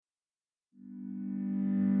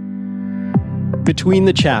Between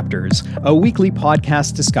the Chapters, a weekly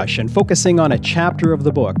podcast discussion focusing on a chapter of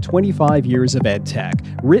the book 25 Years of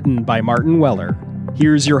EdTech, written by Martin Weller.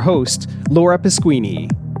 Here's your host, Laura Pasquini.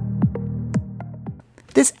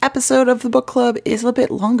 This episode of the book club is a little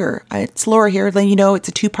bit longer. It's Laura here, letting you know it's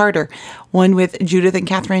a two-parter. One with Judith and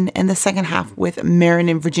Catherine, and the second half with Marin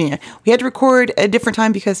and Virginia. We had to record at a different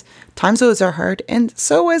time because time zones are hard, and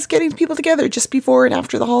so was getting people together just before and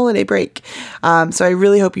after the holiday break. So I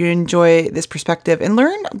really hope you enjoy this perspective and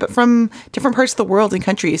learn from different parts of the world and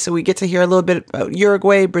countries. So we get to hear a little bit about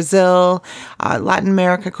Uruguay, Brazil, Latin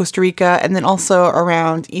America, Costa Rica, and then also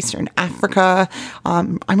around Eastern Africa.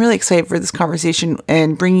 I'm really excited for this conversation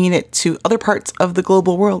and bringing it to other parts of the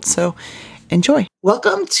global world. So enjoy.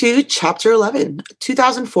 Welcome to Chapter 11,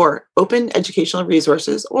 2004, Open Educational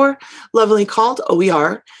Resources, or lovingly called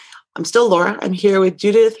OER. I'm still Laura. I'm here with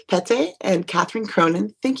Judith Pete and Catherine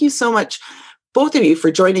Cronin. Thank you so much, both of you,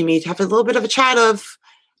 for joining me to have a little bit of a chat of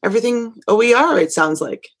everything OER, it sounds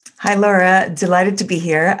like. Hi, Laura. Delighted to be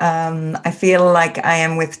here. I feel like I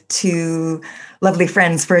am with two lovely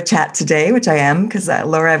friends for a chat today, which I am, because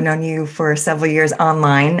Laura, I've known you for several years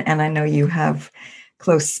online, and I know you have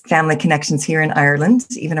close family connections here in Ireland,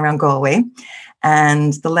 even around Galway.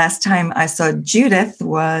 And the last time I saw Judith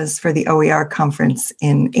was for the OER conference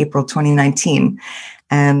in April 2019.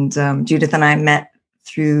 And Judith and I met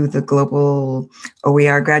through the Global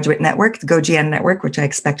OER Graduate Network, the GoGN network, which I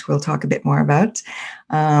expect we'll talk a bit more about.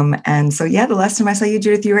 And so, the last time I saw you,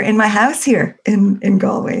 Judith, you were in my house here in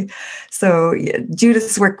Galway. So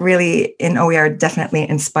Judith's work really in OER definitely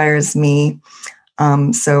inspires me.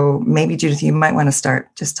 So maybe, Judith, you might want to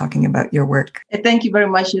start just talking about your work. Thank you very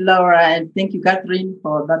much, Laura, and thank you, Catherine,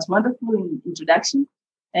 for that wonderful introduction.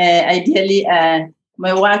 Ideally,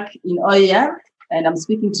 my work in OER, and I'm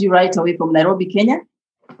speaking to you right away from Nairobi, Kenya.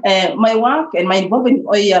 My work and my involvement in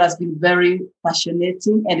OER has been very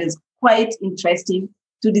fascinating and is quite interesting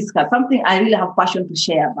to discuss, something I really have passion to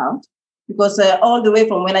share about, because all the way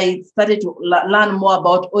from when I started to learn more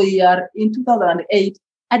about OER in 2008,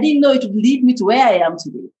 I didn't know it would lead me to where I am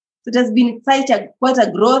today. So it has been quite a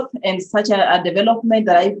growth and such a development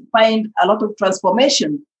that I find a lot of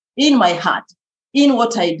transformation in my heart, in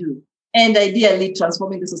what I do, and ideally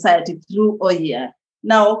transforming the society through OER.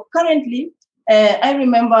 Now, currently, I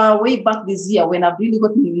remember way back this year when I've really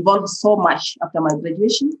gotten involved so much after my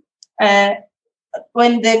graduation.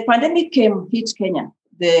 When the pandemic hit Kenya,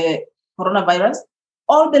 the coronavirus,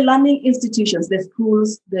 all the learning institutions, the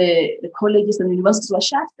schools, the colleges and universities were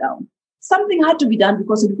shut down. Something had to be done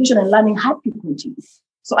because education and learning had to continue.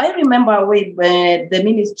 So I remember with the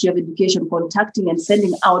Ministry of Education contacting and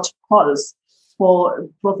sending out calls for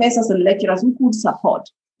professors and lecturers who could support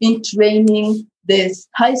in training the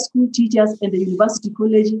high school teachers and the university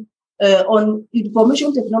college on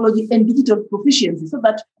information technology and digital proficiency so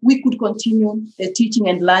that we could continue teaching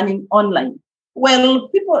and learning online. Well,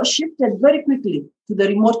 people shifted very quickly to the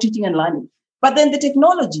remote teaching and learning. But then the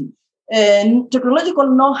technological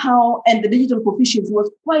know-how and the digital proficiency was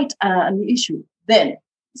quite an issue then.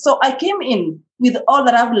 So I came in with all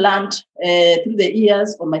that I've learned through the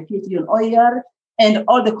years on my PhD on OER and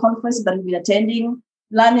all the conferences that we've been attending,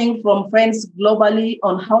 learning from friends globally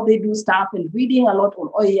on how they do stuff and reading a lot on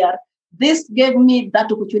OER. This gave me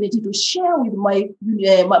that opportunity to share with my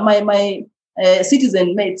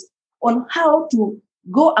citizen mates on how to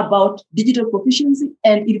go about digital proficiency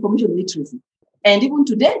and information literacy. And even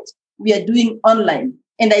to date, we are doing online.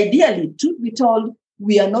 And ideally, truth be told,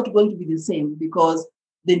 we are not going to be the same because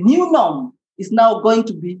the new norm is now going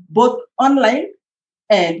to be both online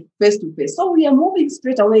and face-to-face. So we are moving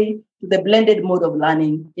straight away to the blended mode of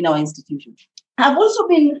learning in our institution. I've also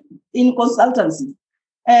been in consultancy,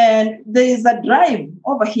 and there is a drive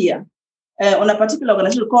over here on a particular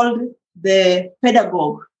organization called the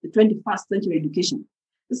Pedagogue, the 21st Century Education.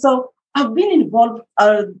 So I've been involved,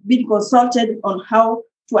 been consulted on how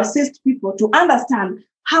to assist people to understand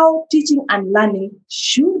how teaching and learning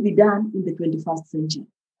should be done in the 21st century.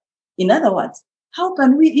 In other words, how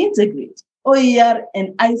can we integrate OER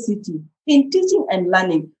and ICT in teaching and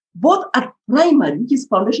learning, both at primary, which is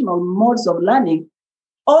foundational modes of learning,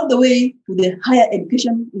 all the way to the higher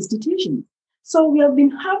education institutions. So we have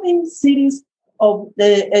been having series of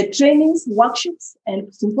the trainings, workshops,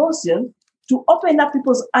 and symposiums to open up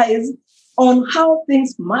people's eyes on how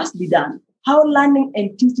things must be done, how learning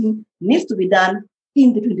and teaching needs to be done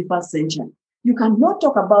in the 21st century. You cannot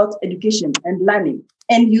talk about education and learning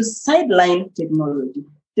and you sideline technology.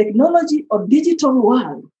 Technology or digital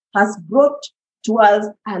world has brought to us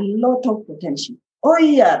a lot of potential.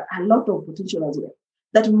 OER, a lot of potential as well,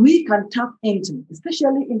 that we can tap into,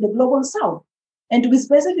 especially in the global south. And to be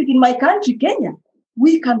specific, in my country, Kenya,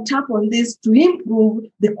 we can tap on this to improve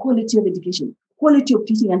the quality of education, quality of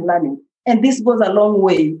teaching and learning. And this goes a long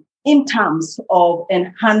way in terms of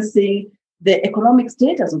enhancing the economic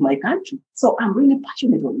status of my country. So I'm really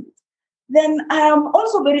passionate on this. Then I am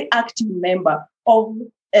also a very active member of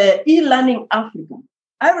e-Learning Africa.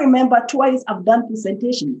 I remember twice I've done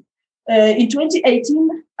presentations. In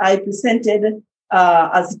 2018, I presented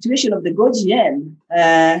a situation of the GoGN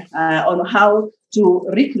on how to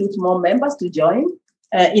recruit more members to join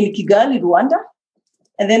in Kigali, Rwanda.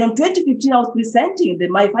 And then on 2015, I was presenting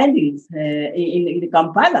my findings in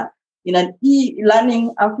Kampala in an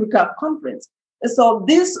e-Learning Africa conference. So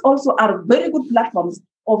these also are very good platforms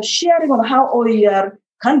of sharing on how OER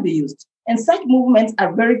can be used. And such movements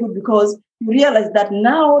are very good because you realize that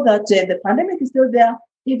now that the pandemic is still there,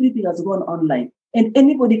 everything has gone online. And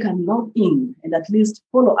anybody can log in and at least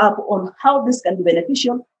follow up on how this can be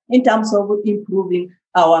beneficial in terms of improving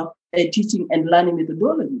our teaching and learning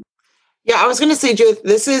methodology. Yeah, I was going to say, Judith,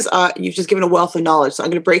 this is, you've just given a wealth of knowledge. So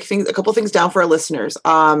I'm going to break a couple things down for our listeners.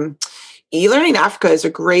 eLearning Africa is a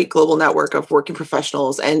great global network of working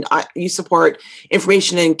professionals, and you support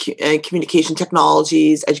information and communication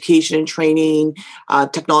technologies, education and training,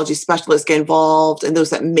 technology specialists get involved, and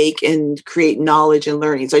those that make and create knowledge and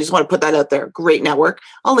learning. So I just want to put that out there. Great network.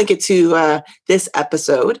 I'll link it to this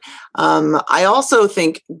episode. I also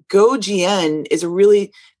think GoGN is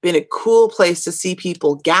really been a cool place to see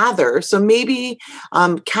people gather. So maybe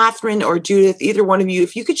Catherine or Judith, either one of you,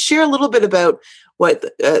 if you could share a little bit about what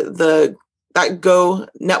that Go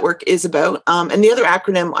network is about. And the other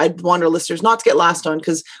acronym I'd want our listeners not to get lost on,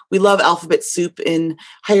 because we love alphabet soup in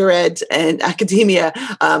higher ed and academia.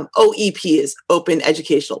 OEP is Open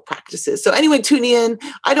Educational Practices. So anyway, tuning in,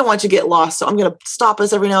 I don't want you to get lost. So I'm going to stop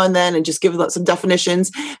us every now and then and just give some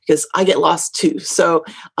definitions, because I get lost too. So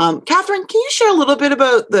Catherine, can you share a little bit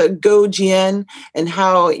about the GoGN and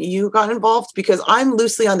how you got involved? Because I'm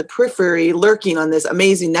loosely on the periphery lurking on this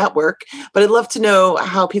amazing network, but I'd love to know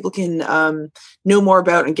how people can know more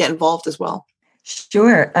about and get involved as well.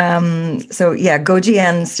 Sure. So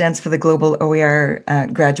GoGN stands for the Global OER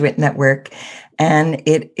Graduate Network. And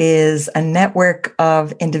it is a network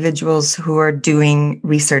of individuals who are doing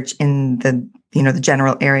research in the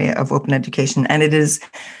general area of open education. And it is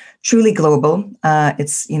truly global.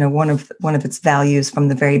 It's, one of its values from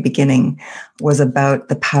the very beginning was about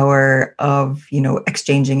the power of,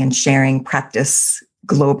 exchanging and sharing practice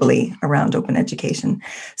globally around open education.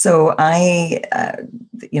 So I've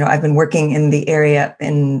been working in the area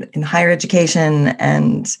in higher education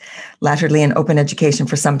and latterly in open education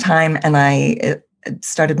for some time. And I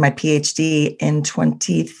started my PhD in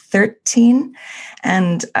 2013.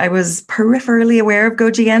 And I was peripherally aware of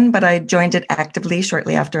GoGN, but I joined it actively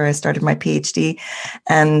shortly after I started my PhD.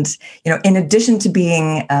 And, in addition to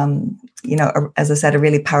being, as I said, a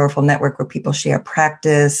really powerful network where people share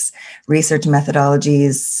practice, research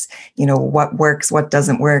methodologies, what works, what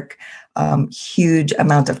doesn't work, huge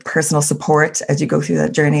amount of personal support as you go through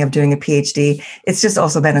that journey of doing a PhD. It's just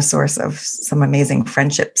also been a source of some amazing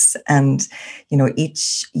friendships. And,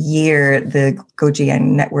 each year the GoGN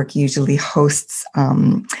network usually hosts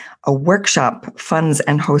a workshop, funds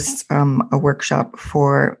and hosts a workshop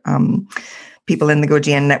for people in the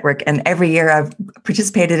GoGN network. And every year I've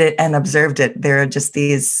participated in it and observed it. There are just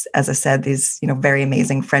these, as I said, these, very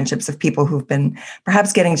amazing friendships of people who've been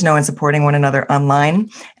perhaps getting to know and supporting one another online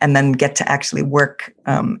and then get to actually work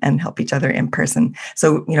and help each other in person.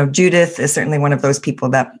 So, Judith is certainly one of those people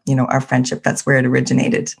that, our friendship, that's where it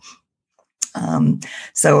originated. I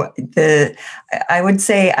would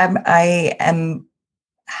say I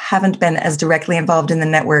haven't been as directly involved in the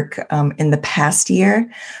network in the past year,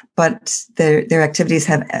 but their activities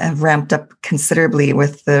have ramped up considerably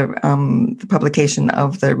with the publication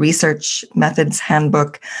of the Research Methods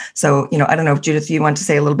Handbook. So, I don't know if Judith, you want to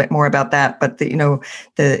say a little bit more about that, but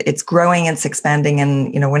it's growing and it's expanding.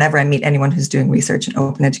 And, whenever I meet anyone who's doing research in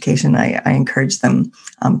open education, I encourage them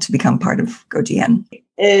to become part of GoGN.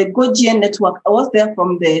 GoGN network, I was there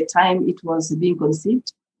from the time it was being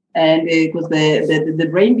conceived. And because the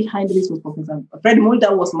brain behind this was Professor Fred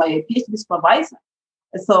Mulder, was my PhD supervisor.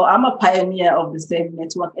 So I'm a pioneer of the same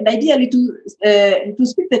network. And ideally, to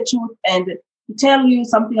speak the truth and to tell you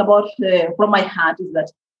something about from my heart is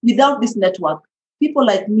that without this network, people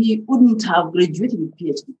like me wouldn't have graduated with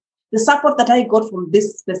PhD. The support that I got from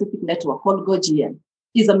this specific network called GoGN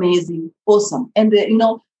is amazing, awesome. And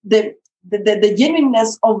the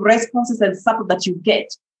genuineness of responses and support that you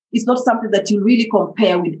get is not something that you really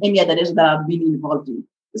compare with any other network that I've been involved in.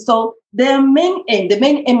 So the main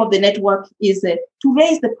aim of the network is to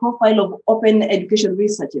raise the profile of open education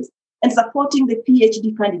researchers and supporting the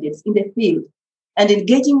PhD candidates in the field and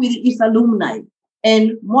engaging with its alumni.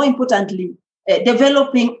 And more importantly,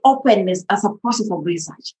 developing openness as a process of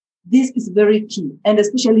research. This is very key. And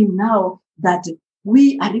especially now that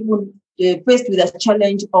we are even faced with the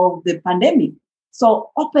challenge of the pandemic.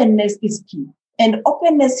 So openness is key. And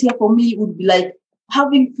openness here for me would be like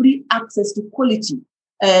having free access to quality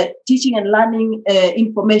teaching and learning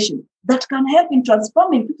information that can help in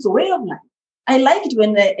transforming people's way of life. I like it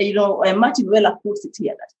when, Martin Weller puts it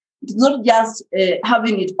here, that it's not just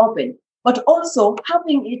having it open, but also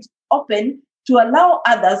having it open to allow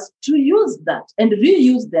others to use that and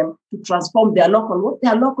reuse them to transform their local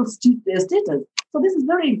status. So this is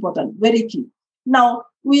very important, very key. Now,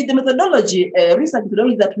 with the methodology, research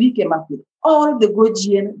methodology that we came up with, all the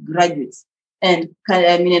GOGN graduates and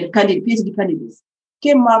PhD candidates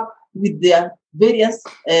came up with their various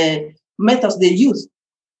methods they use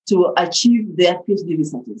to achieve their PhD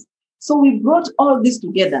researches. So we brought all this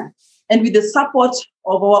together, and with the support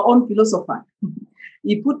of our own philosopher,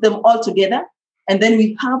 we put them all together, and then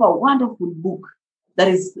we have a wonderful book that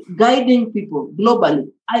is guiding people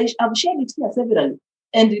globally. I've shared it here severally,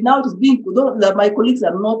 and now it is being, though my colleagues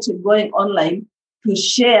are not going online to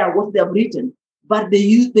share what they have written, but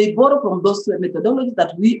they borrow from those methodologies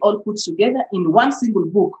that we all put together in one single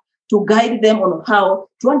book to guide them on how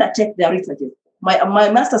to undertake their researches. My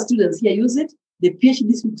master students here use it, the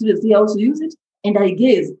PhD students here also use it, and I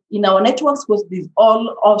guess in our networks, because these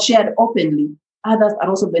all shared openly, others are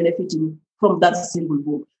also benefiting from that single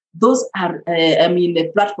book. Those are,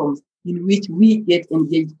 the platforms in which we get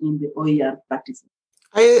engaged in the OER practices.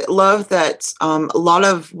 I love that a lot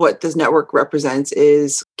of what this network represents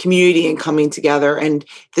is community and coming together. And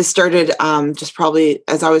this started just probably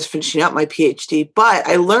as I was finishing up my PhD. But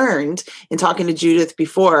I learned in talking to Judith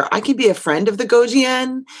before, I can be a friend of the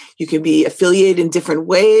GOGN. You can be affiliated in different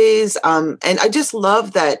ways. And I just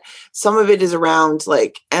love that some of it is around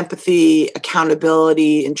like empathy,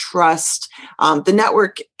 accountability, and trust. The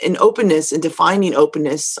network and openness and defining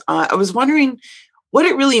openness. I was wondering what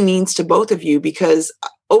it really means to both of you, because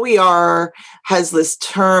OER has this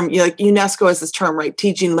term, like UNESCO has this term, right?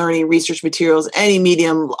 Teaching, learning, research materials, any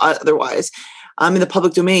medium otherwise in the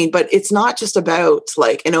public domain. But it's not just about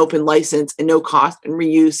like an open license and no cost and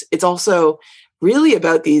reuse. It's also really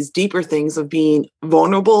about these deeper things of being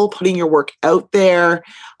vulnerable, putting your work out there,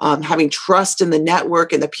 having trust in the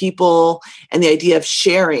network and the people, and the idea of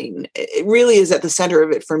sharing. It really is at the center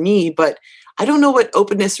of it for me. But I don't know what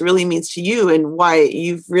openness really means to you and why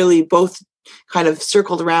you've really both kind of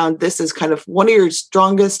circled around this as kind of one of your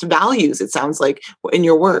strongest values, it sounds like, in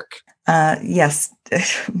your work. Yes,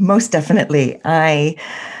 most definitely. I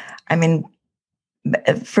mean,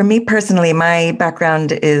 for me personally, my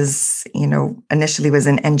background is, initially was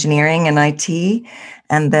in engineering and IT,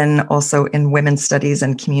 and then also in women's studies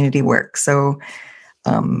and community work. So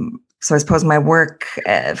I suppose my work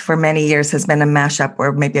for many years has been a mashup,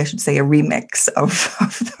 or maybe I should say a remix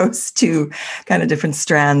of those two kind of different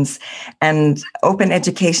strands. And open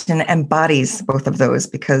education embodies both of those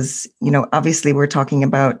because, obviously we're talking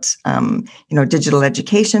about, digital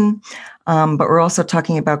education, but we're also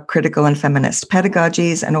talking about critical and feminist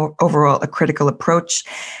pedagogies and overall a critical approach.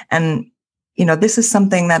 And this is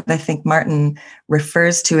something that I think Martin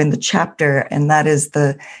refers to in the chapter, and that is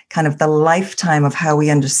the kind of the lifetime of how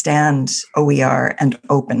we understand OER and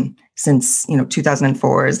open since,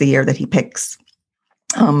 2004 is the year that he picks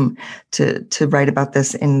to write about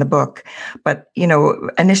this in the book. But,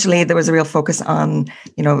 initially there was a real focus on,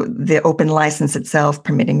 the open license itself,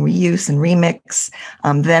 permitting reuse and remix,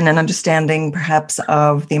 then an understanding perhaps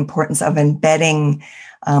of the importance of embedding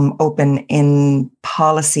open in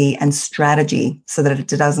policy and strategy so that it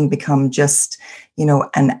doesn't become just,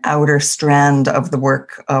 an outer strand of the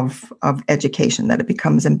work of education, that it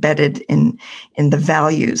becomes embedded in the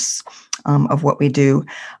values of what we do.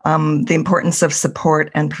 The importance of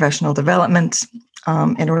support and professional development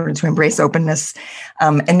in order to embrace openness.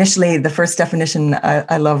 Initially, the first definition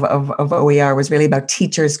I love of OER was really about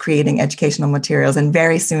teachers creating educational materials. And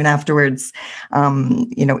very soon afterwards,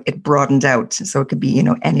 it broadened out. So it could be,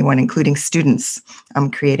 anyone, including students,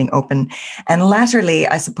 creating open. And latterly,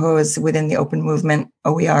 I suppose, within the open movement,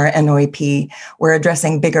 OER and OAP, we're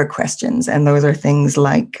addressing bigger questions. And those are things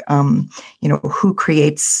like, who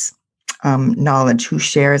creates knowledge, who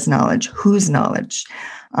shares knowledge, whose knowledge.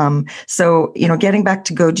 So, getting back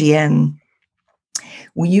to GOGN,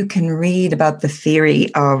 you can read about the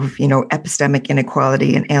theory of, epistemic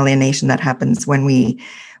inequality and alienation that happens when we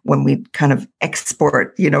kind of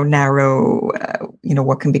export, narrow,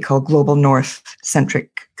 what can be called global north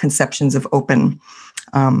centric conceptions of open.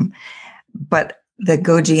 But the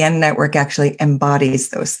GoGN network actually embodies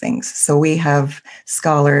those things. So we have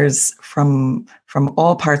scholars from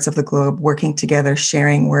all parts of the globe working together,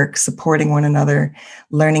 sharing work, supporting one another,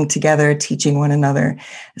 learning together, teaching one another.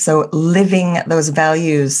 So living those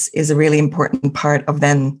values is a really important part of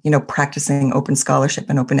then, practicing open scholarship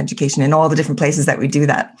and open education in all the different places that we do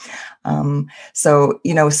that. So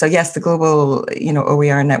yes, the global,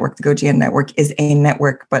 OER network, the GoGN network is a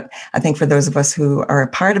network, but I think for those of us who are a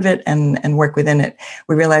part of it and work within it,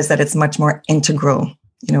 we realize that it's much more integral,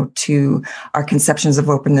 to our conceptions of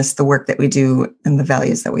openness, the work that we do and the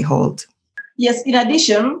values that we hold. Yes, in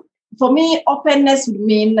addition, for me, openness would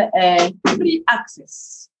mean free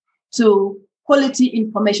access to quality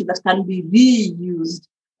information that can be reused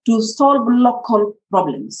to solve local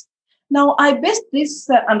problems. Now, I base this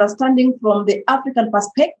understanding from the African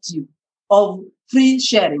perspective of free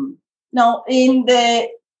sharing. Now, in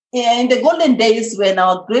the golden days when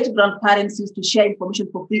our great-grandparents used to share information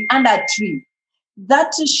for free under a tree,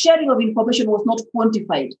 that sharing of information was not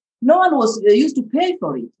quantified. No one was used to pay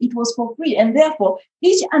for it. It was for free. And therefore,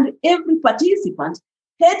 each and every participant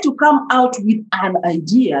had to come out with an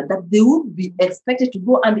idea that they would be expected to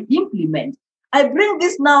go and implement. I bring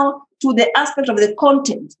this now to the aspect of the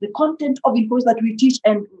content of information that we teach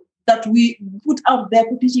and that we put out there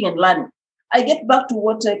for teaching and learning. I get back to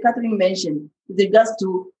what Catherine mentioned with regards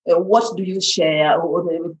to what do you share, or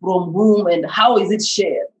from whom, and how is it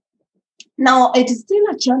shared. Now, it is still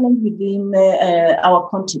a challenge within our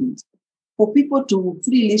continent for people to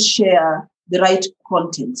freely share the right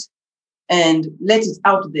content and let it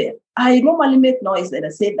out there. I normally make noise and I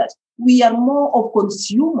say that we are more of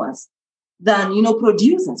consumers than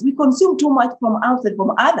producers. We consume too much from outside,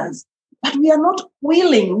 from others, but we are not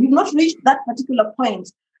willing. We've not reached that particular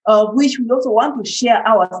point which we also want to share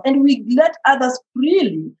ours, and we let others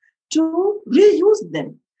freely to reuse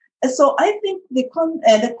them. So I think the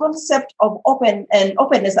concept of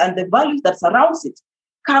openness and the values that surrounds it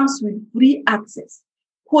comes with free access,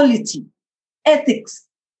 quality, ethics,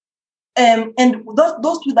 and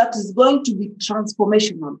those two that is going to be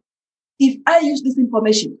transformational. If I use this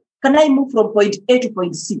information, can I move from point A to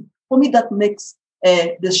point C? For me, that makes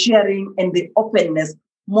the sharing and the openness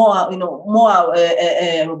more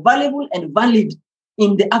valuable and valid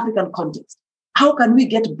in the African context. How can we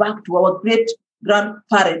get back to our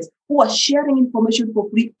great-grandparents who are sharing information for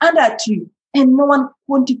free under a tree and no one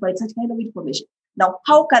quantified such kind of information? Now,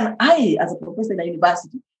 how can I, as a professor in a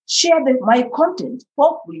university, share my content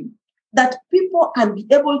for free that people can be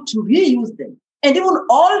able to reuse them and even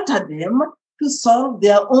alter them to solve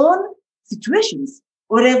their own situations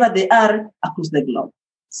wherever they are across the globe?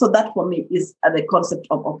 So that for me is the concept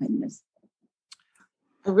of openness.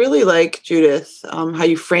 I really like, Judith, how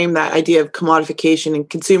you frame that idea of commodification and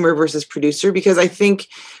consumer versus producer, because I think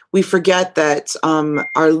we forget that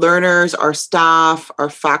our learners, our staff, our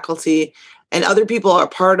faculty, and other people are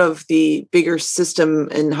part of the bigger system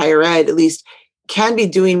in higher ed, at least, can be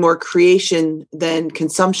doing more creation than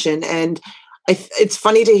consumption. And it's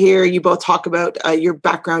funny to hear you both talk about your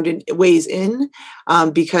background in ways in,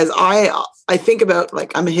 because I think about,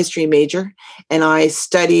 like, I'm a history major and I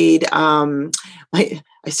studied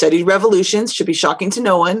I studied revolutions. Should be shocking to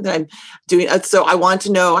no one that I'm doing. So I want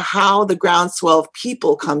to know how the groundswell of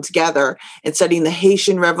people come together, and studying the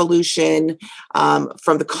Haitian Revolution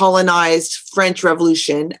from the colonized French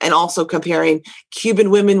Revolution, and also comparing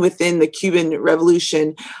Cuban women within the Cuban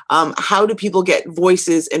Revolution. How do people get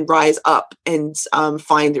voices and rise up and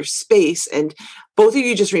find their space? And both of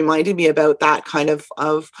you just reminded me about that kind of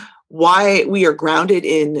why we are grounded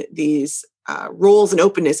in these roles and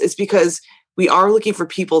openness. Is because we are looking for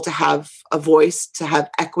people to have a voice, to have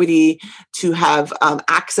equity, to have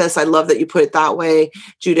access. I love that you put it that way,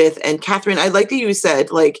 Judith. And Catherine, I like that you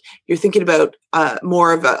said, like, you're thinking about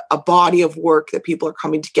more of a body of work that people are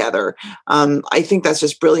coming together. I think that's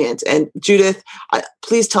just brilliant. And Judith,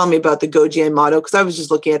 please tell me about the GoGN motto, because I was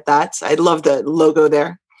just looking at that. I love the logo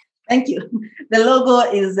there. Thank you. The logo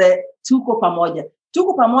is Tuko Pamoja.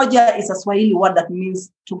 Tuko Pamoja is a Swahili word that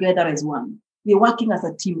means together as one. We're working as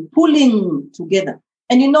a team, pulling together.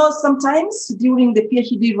 And sometimes during the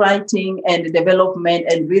PhD writing and development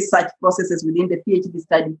and research processes within the PhD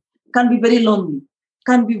study can be very lonely,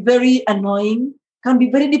 can be very annoying, can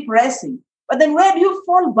be very depressing. But then where do you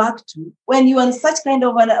fall back to when you are in such kind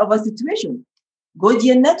of a situation?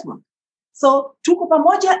 GoGN network. So Tuko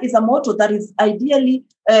Pamoja is a motto that is ideally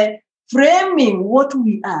framing what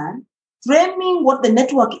we are, framing what the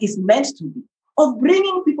network is meant to be, of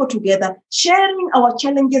bringing people together, sharing our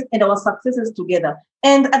challenges and our successes together,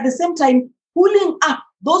 and at the same time, pulling up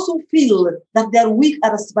those who feel that they're weak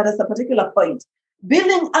at a particular point.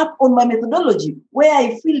 building up on my methodology where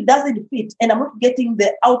I feel doesn't fit and I'm not getting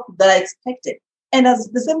the output that I expected. And at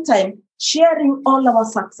the same time, sharing all our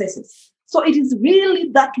successes. So it is really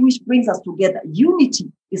that which brings us together.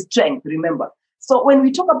 Unity is strength, remember. So when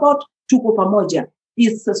we talk about tuko pamoja,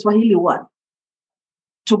 it's a Swahili word.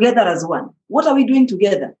 Together as one. What are we doing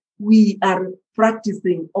together? We are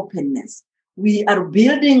practicing openness. We are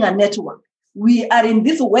building a network. We are in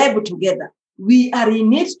this web together. We are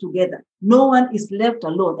in it together. No one is left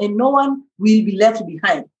alone and no one will be left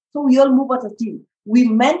behind. So we all move as a team. We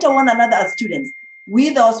mentor one another as students.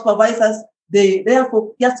 With our supervisors, they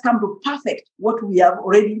therefore just come to perfect what we have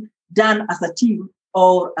already done as a team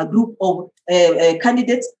or a group of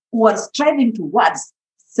candidates who are striving towards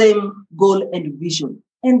same goal and vision.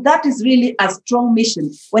 And that is really a strong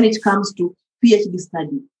mission when it comes to PhD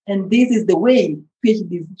study. And this is the way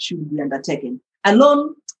PhDs should be undertaken.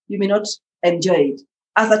 Alone, you may not enjoy it.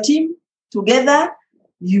 As a team, together,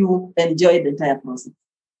 you enjoy the entire process.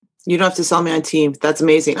 You don't have to sell me on team. That's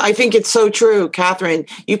amazing. I think it's so true, Catherine.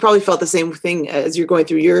 You probably felt the same thing as you're going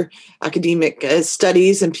through your academic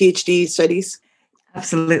studies and PhD studies.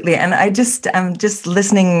 Absolutely. And I'm just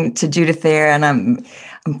listening to Judith there, and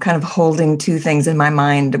I'm kind of holding two things in my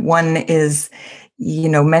mind. One is,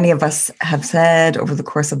 many of us have said over the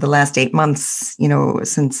course of the last 8 months,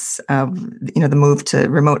 since, the move to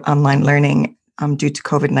remote online learning due to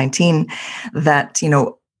COVID-19, that,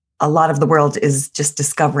 a lot of the world is just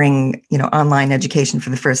discovering, online education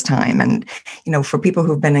for the first time. And, for people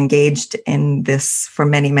who've been engaged in this for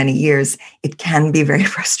many, many years, it can be very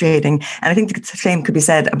frustrating. And I think the same could be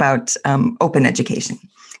said about open education.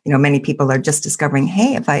 Many people are just discovering,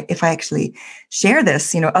 hey, if I actually share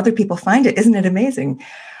this, other people find it. Isn't it amazing?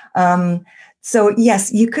 So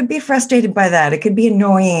yes, you could be frustrated by that. It could be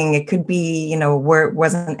annoying. It could be, where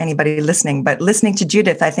wasn't anybody listening. But listening to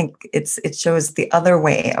Judith, I think it shows the other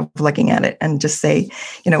way of looking at it and just say,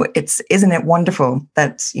 isn't it wonderful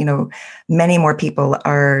that, many more people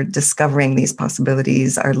are discovering these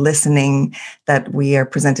possibilities, are listening, that we are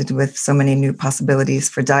presented with so many new possibilities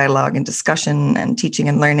for dialogue and discussion and teaching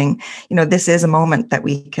and learning. This is a moment that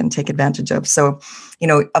we can take advantage of. So,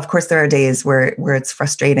 of course, there are days where it's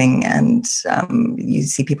frustrating and you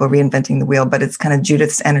see people reinventing the wheel, but it's kind of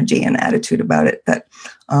Judith's energy and attitude about it that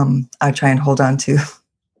I try and hold on to.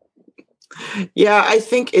 Yeah, I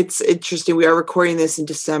think it's interesting. We are recording this in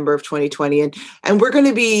December of 2020, and we're going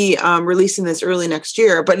to be releasing this early next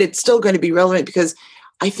year, but it's still going to be relevant because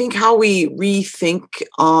I think how we rethink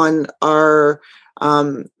on our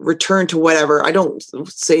return to whatever, I don't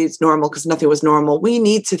say it's normal because nothing was normal. We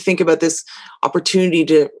need to think about this opportunity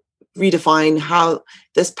to redefine how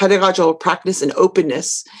this pedagogical practice and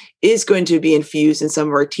openness is going to be infused in some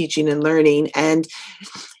of our teaching and learning. And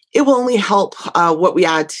it will only help what we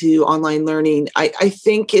add to online learning. I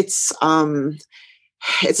think it's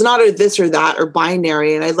not a this or that or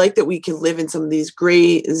binary. And I like that we can live in some of these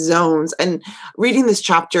gray zones. And reading this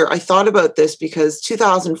chapter, I thought about this because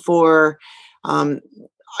 2004,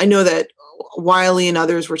 I know that Wiley and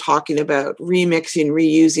others were talking about remixing,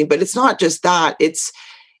 reusing, but it's not just that.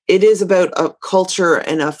 It is about a culture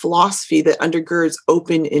and a philosophy that undergirds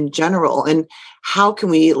open in general. And how can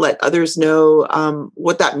we let others know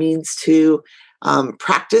what that means to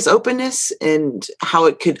practice openness and how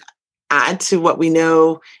it could add to what we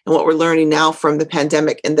know and what we're learning now from the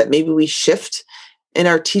pandemic, and that maybe we shift in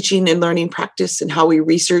our teaching and learning practice and how we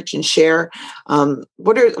research and share.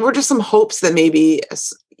 What are some hopes that maybe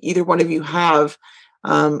either one of you have?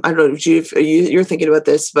 I don't know, Judith, you're thinking about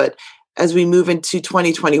this, but as we move into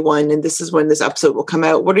 2021, and this is when this episode will come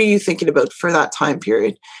out, what are you thinking about for that time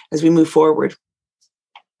period as we move forward?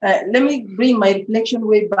 Let me bring my reflection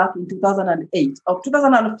way back in 2008 or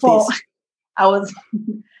 2004. Please. I was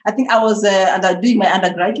doing my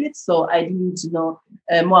undergraduate, so I didn't know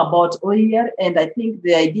more about OER, and I think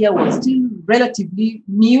the idea was still relatively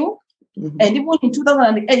new. Mm-hmm. And even in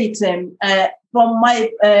 2008, from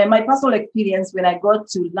my personal experience, when I got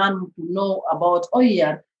to learn to know about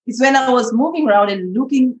OER, it's when I was moving around and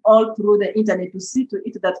looking all through the internet to see to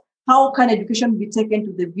it that how can education be taken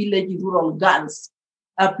to the village rural girls,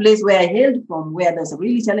 a place where I hailed from, where there's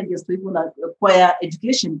really challenges to even acquire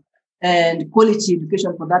education and quality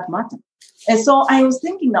education for that matter. And so I was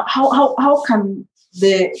thinking now, how can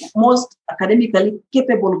the most academically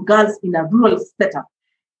capable girls in a rural setup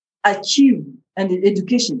achieve an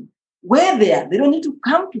education where they don't need to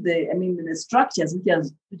come to the structures, which are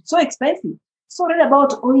so expensive. So I read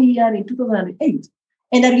about OER in 2008.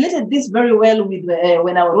 And I related this very well with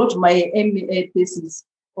when I wrote my MA thesis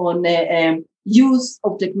on use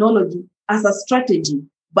of technology as a strategy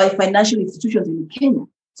by financial institutions in Kenya.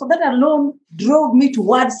 So that alone drove me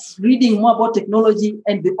towards reading more about technology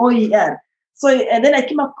and the OER. So, and then I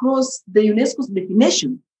came across the UNESCO's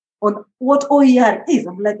definition on what OER is.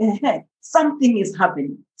 I'm like, hey, something is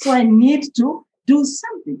happening. So I need to do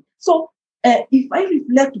something. So if I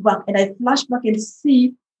reflect back and I flash back and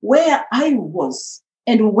see where I was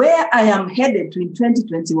and where I am headed to in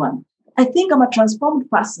 2021, I think I'm a transformed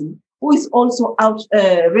person who is also out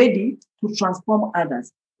ready to transform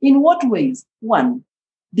others. In what ways? One,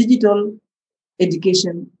 digital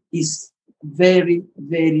education is very,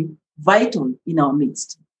 very vital in our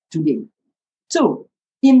midst today. Two,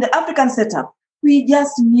 in the African setup, we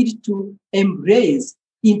just need to embrace,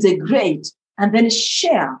 integrate, and then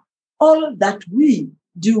share all that we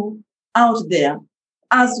do out there,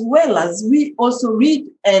 as well as we also read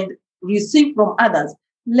and receive from others.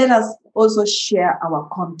 Let us also share our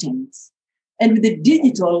contents. And with the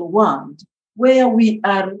digital world, where we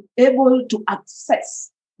are able to access,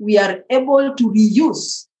 we are able to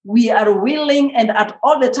reuse, we are willing and at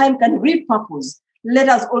all the time can repurpose. Let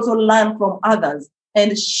us also learn from others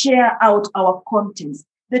and share out our contents,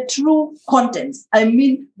 the true contents. I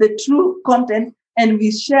mean, the true content, and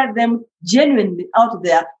we share them genuinely out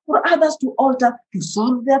there for others to alter, to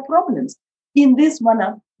solve their problems. In this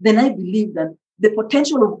manner, then I believe that the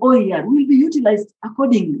potential of OER will be utilized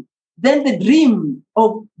accordingly. Then the dream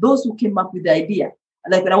of those who came up with the idea,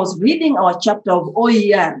 like when I was reading our chapter of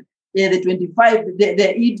OER, the 25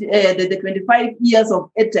 years of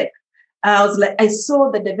EdTech, I was like, I saw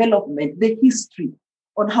the development, the history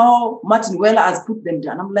on how Martin Weller has put them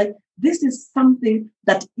down. I'm like, this is something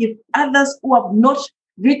that if others who have not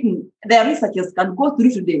written, their researchers can go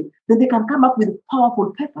through today, then they can come up with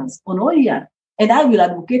powerful papers on OER. And I will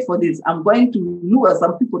advocate for this. I'm going to lure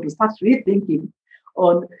some people to start rethinking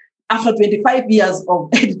on, after 25 years of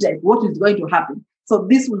EdTech, what is going to happen. So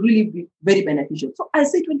this will really be very beneficial. So I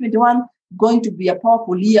see 2021 going to be a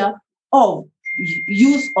powerful year of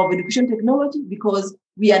use of education technology, because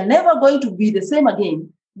we are never going to be the same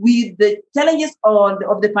again. With the challenges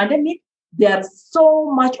of the pandemic, there are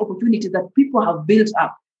so much opportunity that people have built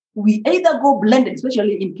up. We either go blended,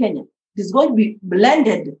 especially in Kenya. It's going to be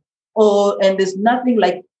blended, and there's nothing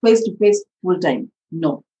like face-to-face full-time.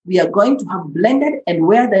 No, we are going to have blended, and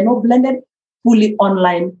where they're not blended, fully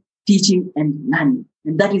online teaching and learning.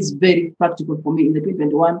 And that is very practical for me in the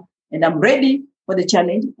 2021. And I'm ready for the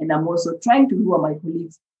challenge. And I'm also trying to lure my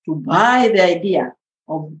colleagues to buy the idea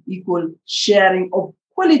of equal sharing of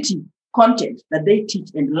quality content that they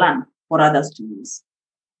teach and learn for others to use.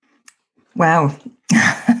 Wow.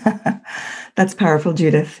 That's powerful,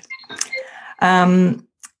 Judith.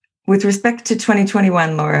 With respect to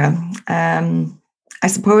 2021, Laura, I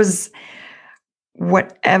suppose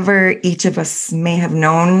whatever each of us may have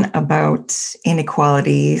known about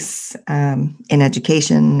inequalities in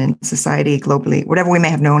education, in society, globally, whatever we may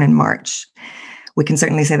have known in March, we can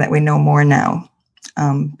certainly say that we know more now,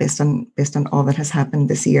 based on all that has happened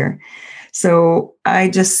this year. So I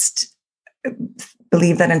just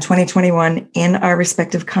believe that in 2021, in our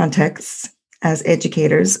respective contexts as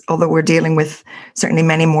educators, although we're dealing with certainly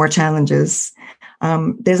many more challenges,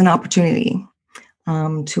 there's an opportunity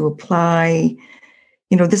to apply,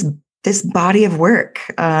 this body of work,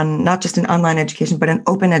 not just in online education, but in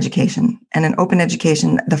open education. And in open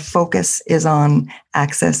education, the focus is on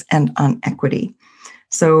access and on equity.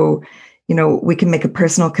 So, we can make a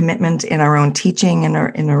personal commitment in our own teaching and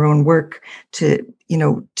in our own work to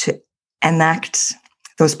enact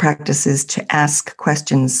those practices, to ask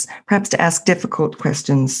questions, perhaps to ask difficult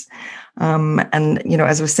questions. And,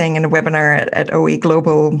 as I was saying in a webinar at OE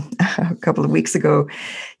Global a couple of weeks ago,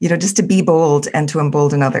 just to be bold and to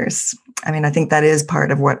embolden others. I mean, I think that is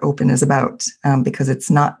part of what open is about, because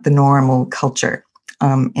it's not the normal culture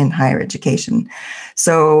in higher education.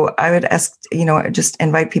 So I would ask, just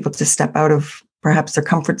invite people to step out of perhaps their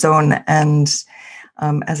comfort zone and,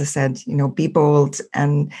 as I said, be bold.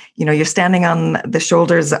 And, you're standing on the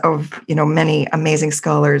shoulders of, many amazing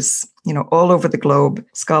scholars, all over the globe,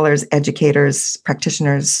 scholars, educators,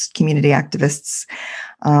 practitioners, community activists.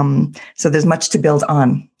 So there's much to build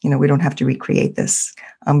on. We don't have to recreate this,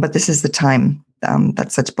 but this is the time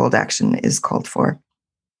that such bold action is called for.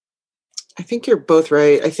 I think you're both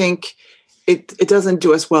right. I think it doesn't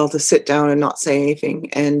do us well to sit down and not say anything.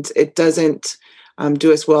 And it doesn't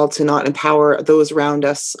do us well to not empower those around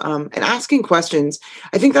us and asking questions.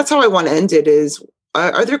 I think that's how I want to end it is,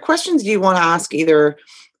 are there questions you want to ask either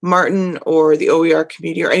Martin or the OER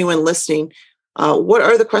community or anyone listening? What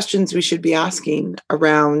are the questions we should be asking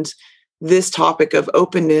around this topic of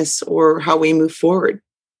openness or how we move forward?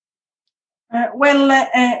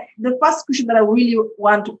 The first question that I really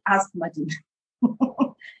want to ask Martin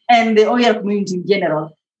and the OER community in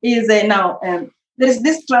general is now there is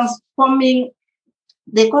this transforming,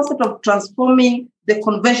 the concept of transforming the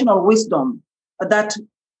conventional wisdom that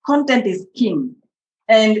content is king.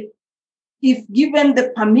 And if given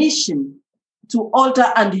the permission to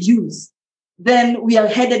alter and use, then we are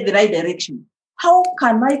headed the right direction. How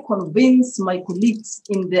can I convince my colleagues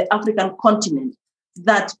in the African continent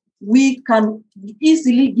that we can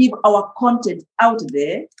easily give our content out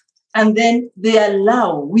there, and then we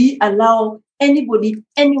allow anybody,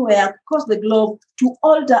 anywhere across the globe to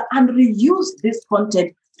alter and reuse this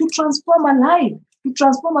content to transform a life, to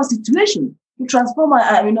transform a situation, to transform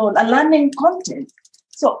a learning content.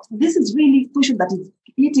 So this is really a question that is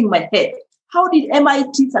hitting my head. How did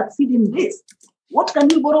MIT succeed in this? What can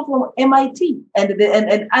we borrow from MIT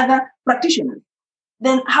and other practitioners?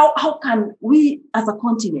 Then how can we as a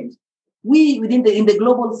continent, we in the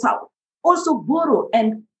global south, also borrow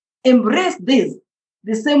and embrace this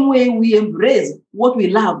the same way we embrace what we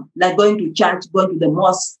love, like going to church, going to the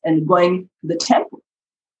mosque, and going to the temple?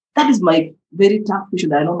 That is my very tough question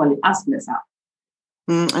that I normally ask myself.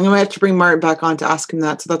 I'm going to have to bring Martin back on to ask him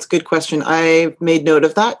that. So that's a good question. I made note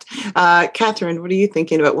of that. Catherine, what are you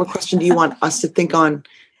thinking about? What question do you want us to think on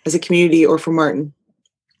as a community or for Martin?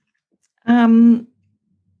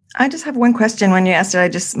 I just have one question. When you asked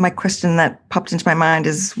it, my question that popped into my mind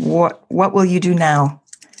is, what will you do now?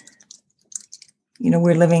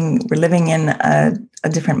 We're living in a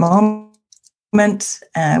different moment.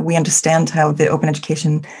 We understand how the open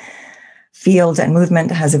education field and movement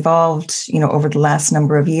has evolved, over the last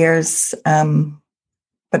number of years.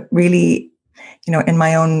 But really, in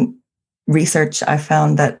my own research, I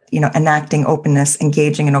found that, enacting openness,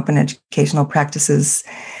 engaging in open educational practices,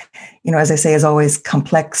 as I say, is always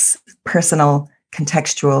complex, personal,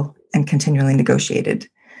 contextual, and continually negotiated.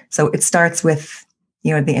 So it starts with,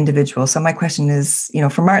 the individual. So my question is,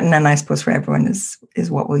 for Martin, and I suppose for everyone, is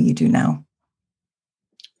what will you do now?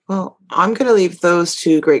 Well, I'm going to leave those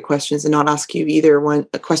two great questions and not ask you either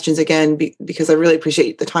questions again, because I really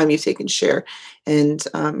appreciate the time you've taken to share and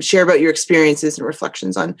share about your experiences and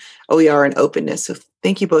reflections on OER and openness. So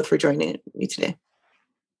thank you both for joining me today.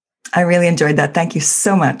 I really enjoyed that. Thank you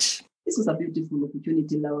so much. This was a beautiful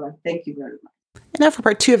opportunity, Laura. Thank you very much. And now for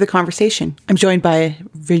part 2 of the conversation. I'm joined by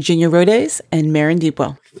Virginia Rodes and Maren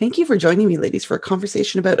Deepwell. Thank you for joining me, ladies, for a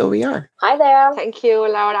conversation about OER. Hi there. Thank you,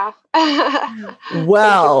 Laura.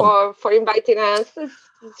 Well, thank you for inviting us.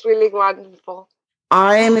 It's really wonderful.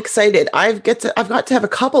 I am excited. I've got to have a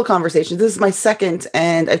couple conversations. This is my second,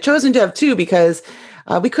 and I've chosen to have 2 because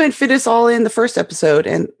we couldn't fit us all in the first episode,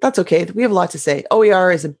 and that's okay. We have a lot to say.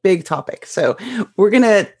 OER is a big topic, so we're going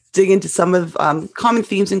to dig into some of common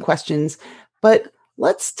themes and questions. But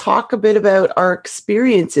let's talk a bit about our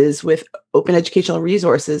experiences with open educational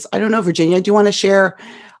resources. I don't know, Virginia, do you want to share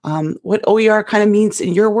what OER kind of means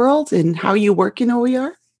in your world and how you work in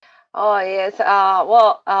OER? Oh, yes.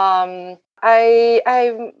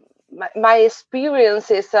 My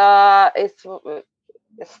experience is start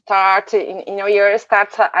in OER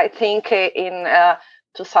starts, I think, in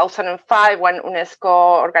 2005 when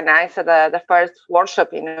UNESCO organized the first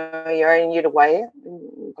workshop in OER in Uruguay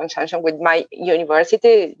in conjunction with my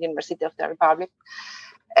university, University of the Republic.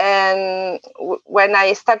 And when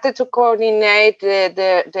I started to coordinate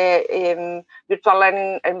the virtual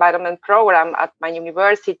learning environment program at my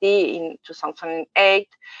university in 2008,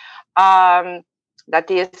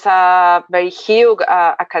 that is a very huge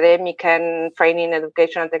academic and training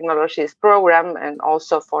education and technologies program, and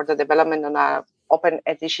also for the development of open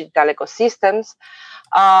digital ecosystems.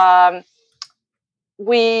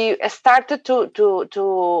 We started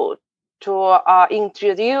to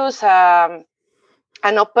introduce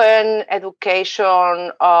an open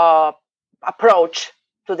education approach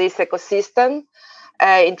to this ecosystem,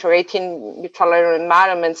 integrating virtual learning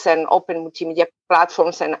environments and open multimedia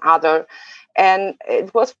platforms and other. And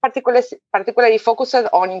it was particularly focused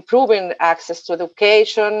on improving access to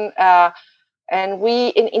education. And we,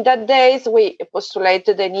 in that days, we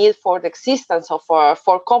postulated the need for the existence of 4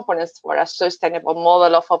 components for a sustainable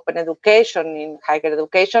model of open education in higher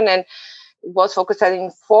education. And it was focused in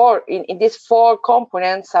these 4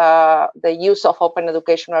 components, the use of open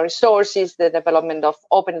educational resources, the development of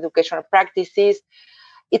open educational practices,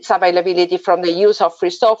 its availability from the use of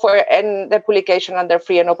free software, and the publication under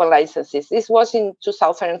free and open licenses. This was in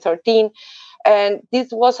 2013. And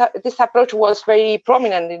this approach was very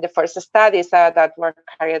prominent in the first studies that were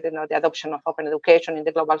carried out, the adoption of open education in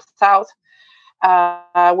the global south.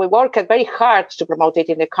 We worked very hard to promote it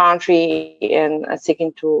in the country and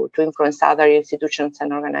seeking to influence other institutions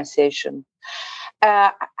and organizations.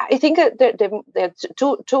 I think the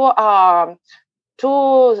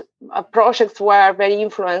two projects were very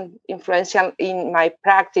influential in my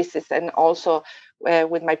practices and also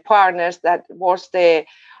with my partners. That was the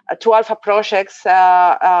two alpha projects,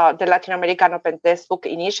 the Latin American Open Textbook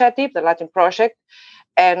Initiative, the Latin project,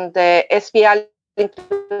 and the SPL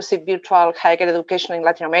Inclusive Virtual Higher Education in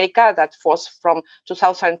Latin America, that was from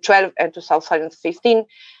 2012 and 2015.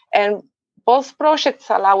 And both projects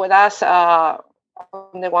allowed us, on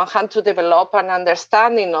the one hand, to develop an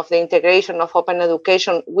understanding of the integration of open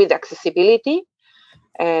education with accessibility.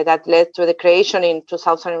 That led to the creation in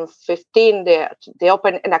 2015, the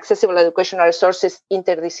Open and Accessible Educational Resources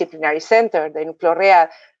Interdisciplinary Center, the NUCLEO-REA,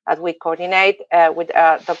 that we coordinate with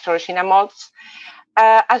Dr. Regina Motz,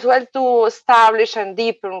 as well to establish and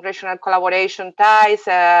deepen regional collaboration ties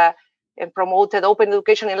and promoted open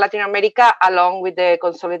education in Latin America, along with the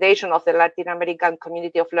consolidation of the Latin American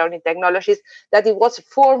Community of Learning Technologies, that it was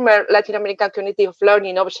former Latin American Community of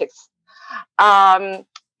Learning Objects.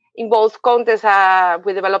 In both contexts,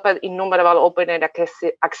 we developed innumerable open and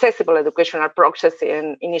accessible educational processes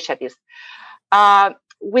and initiatives.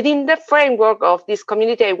 Within the framework of this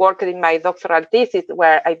community, I worked in my doctoral thesis,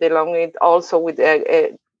 where I belonged also with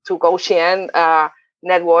to GoXien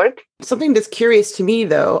network. Something that's curious to me,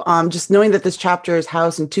 though, just knowing that this chapter is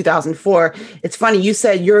housed in 2004, it's funny, you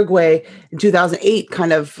said Uruguay in 2008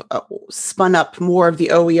 kind of spun up more of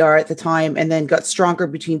the OER at the time and then got stronger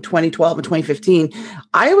between 2012 and 2015.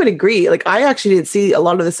 I would agree. Like, I actually didn't see a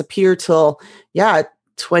lot of this appear till,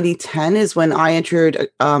 2010 is when I entered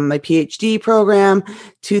my PhD program.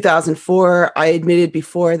 2004, I admitted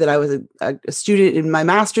before that I was a student in my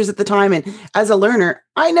master's at the time. And as a learner,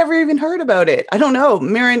 I never even heard about it. I don't know.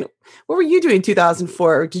 Maren, what were you doing in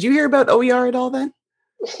 2004? Did you hear about OER at all then?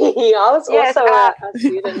 I was also a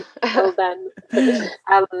student till then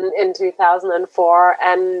in 2004.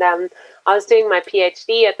 And I was doing my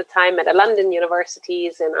PhD at the time at a London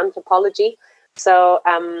universities in anthropology. So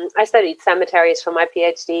I studied cemeteries for my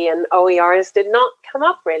PhD, and OERs did not come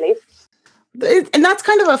up really. And that's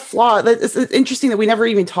kind of a flaw. It's interesting that we never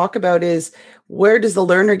even talk about is where does the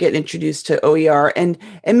learner get introduced to OER? And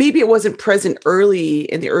maybe it wasn't present early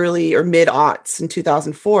in the early or mid-aughts in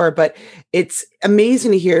 2004, but it's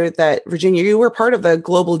amazing to hear that, Virginia, you were part of the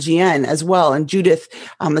Global GN as well. And Judith,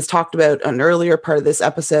 as talked about an earlier part of this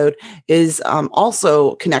episode, is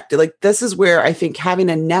also connected. Like, this is where I think having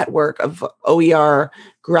a network of OER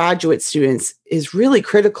graduate students is really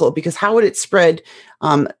critical, because how would it spread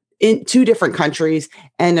in two different countries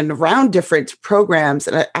and around different programs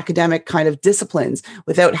and academic kind of disciplines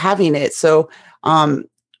without having it? So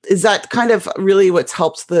is that kind of really what's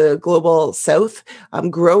helped the Global South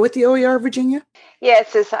grow with the OER, Virginia?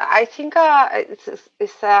 Yes, I think I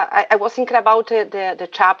was thinking about the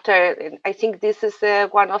chapter, and I think this is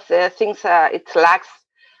one of the things it lacks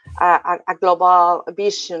a global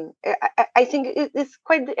vision. I think it's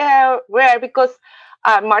quite rare, because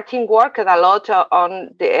Martin worked a lot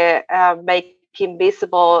on the making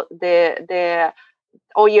visible the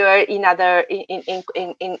OER in other in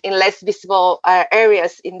less visible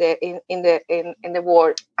areas in the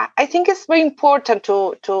world. I think it's very important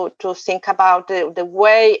to think about the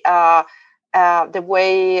way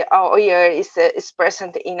OER is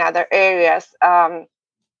present in other areas.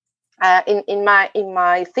 In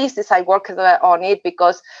my thesis, I worked on it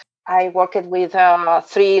because I worked with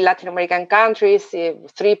 3 Latin American countries, 3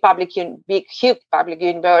 huge public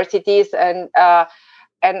universities, and I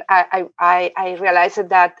realized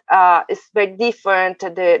that it's very different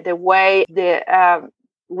the way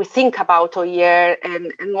we think about OER,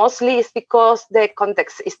 and mostly it's because the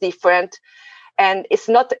context is different, and it's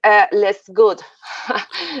not less good.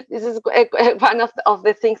 This is one of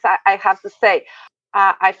the things I have to say.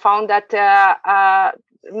 I found that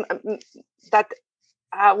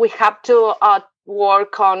we have to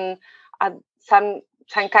work on some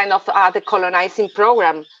kind of decolonizing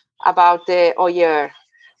program about the OER.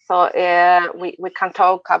 So we can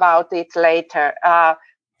talk about it later. I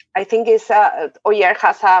think OER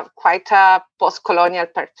has quite a post-colonial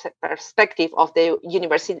perspective of the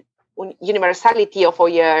universality of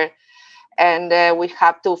OER, and we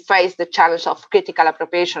have to face the challenge of critical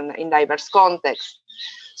appropriation in diverse contexts.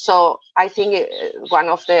 So I think one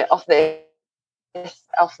of the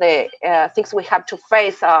things we have to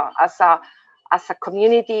face as a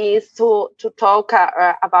community is to talk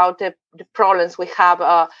about the problems we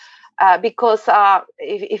have, because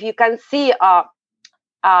if you can see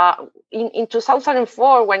in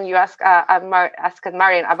 2004, when you asked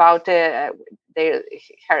Maren about her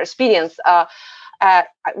experience,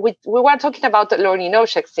 we were talking about learning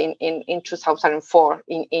objects in 2004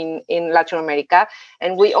 in Latin America,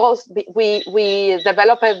 and we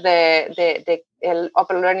developed the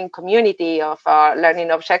open learning community of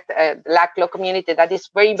learning object, the LACLO community that is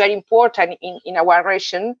very, very important in our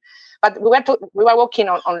region. But we were working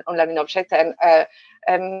on learning object, and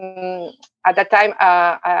at that time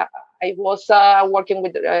I was working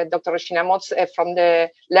with Dr. Regina Motz from the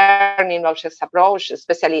learning objects approach,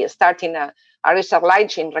 especially starting a research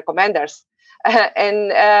launch in recommenders.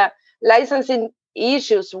 And licensing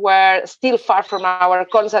issues were still far from our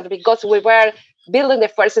concept because we were building the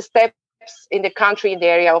first steps in the country in the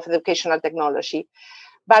area of educational technology.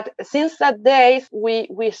 But since that day,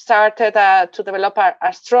 we started to develop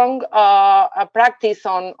a strong practice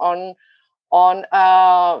on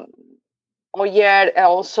OER,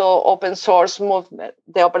 also open source movement,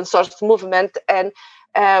 the open source movement, and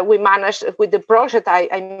we managed with the project I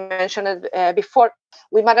mentioned before.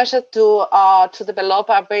 We managed to develop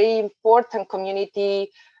a very important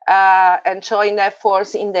community and joint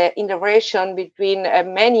efforts in the region between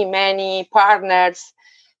many partners,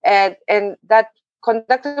 and that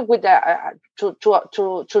conducted with to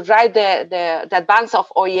drive the advance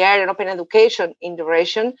of OER and open education in the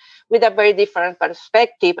region with a very different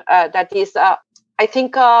perspective. That is, I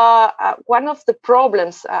think, one of the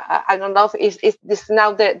problems. I don't know if is this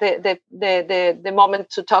now the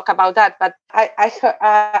moment to talk about that, but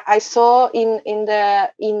I saw in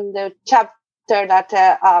the chapter that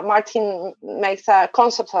Martin makes a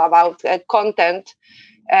concept about content.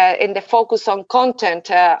 In the focus on content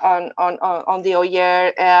on the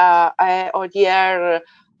OER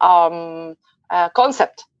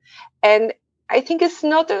concept, and I think it's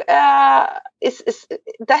not that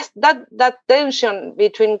tension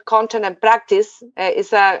between content and practice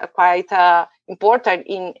is quite important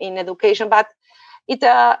in education, but it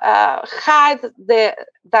hides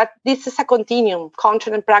that this is a continuum.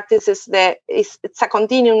 Content and practice it's a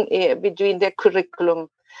continuum between the curriculum.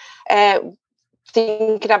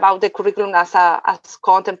 Thinking about the curriculum as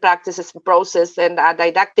content, practices, process, and a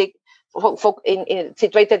didactic,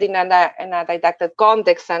 situated in a didactic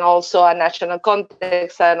context, and also a national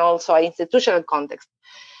context, and also an institutional context.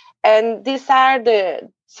 And these are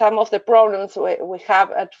some of the problems we have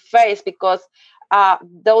to face, because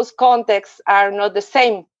those contexts are not the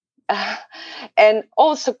same. And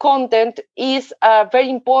also content is very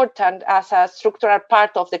important as a structural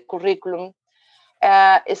part of the curriculum.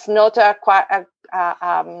 It's not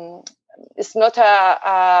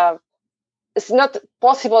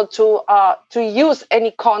possible to use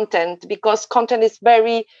any content, because content is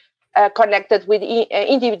very connected with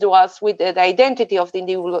individuals, with the identity of the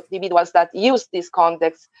individuals that use this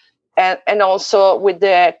context, and also with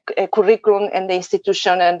the curriculum and the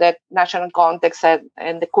institution and the national context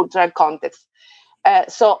and the cultural context.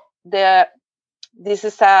 So this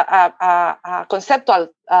is a conceptual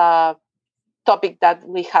topic that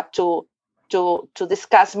we have to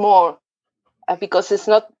discuss more, because it's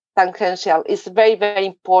not tangential. It's very, very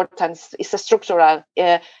important. It's a structural.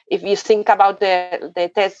 If you think about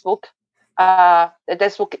the textbook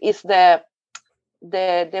is the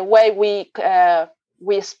way we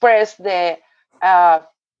express the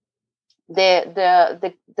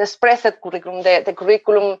expressed curriculum, the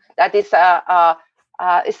curriculum that is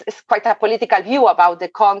quite a political view about the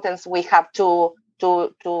contents we have to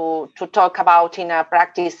talk about in a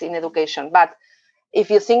practice in education. But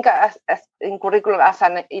if you think as in curriculum as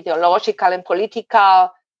an ideological and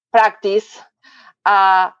political practice,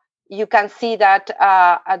 you can see that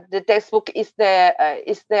the textbook is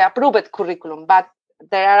the approved curriculum. But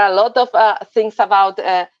there are a lot of things about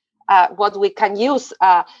what we can use.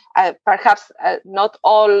 Perhaps not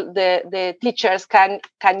all the teachers can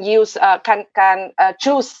use can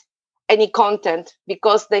choose any content,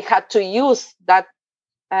 because they had to use that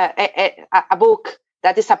a book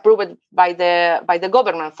that is approved by the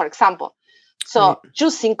government, for example. So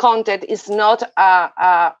choosing content is not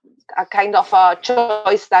a kind of a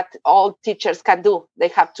choice that all teachers can do. They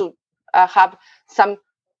have to have some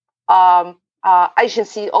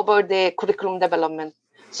agency over the curriculum development.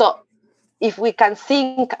 So if we can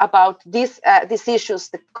think about these issues,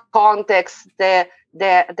 the context, the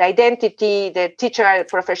identity, the teacher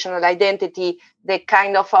professional identity, the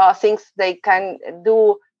kind of things they can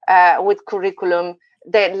do with curriculum,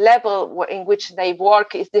 the level in which they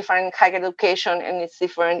work is different in higher education, and it's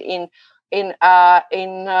different in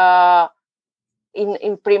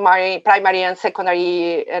primary and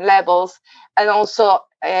secondary levels. And also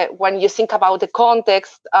when you think about the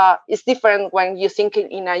context, it's different when you think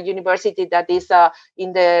in a university that is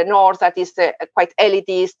in the north, that is quite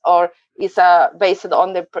elitist, or is based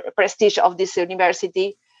on the prestige of this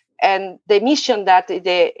university, and the mission that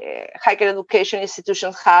the higher education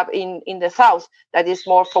institutions have in the south, that is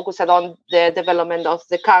more focused on the development of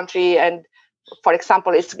the country and for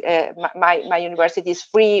example, it's my university is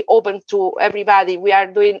free, open to everybody. We are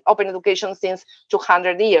doing open education since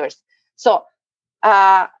 200 years. So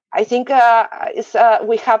I think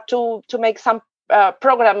we have to make some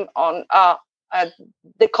program on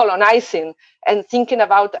decolonizing and thinking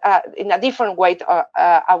about in a different way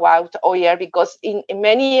about OER, because in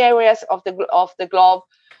many areas of the globe,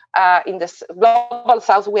 in the global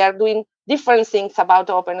south, we are doing different things about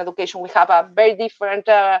open education. We have a very different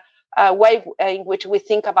way in which we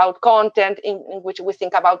think about content, in which we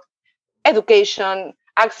think about education,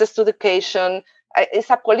 access to education. It's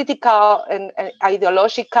a political and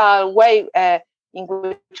ideological way in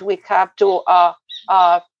which we have to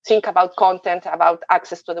think about content, about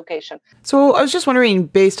access to education. So I was just wondering,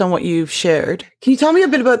 based on what you've shared, can you tell me a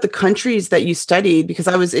bit about the countries that you studied? Because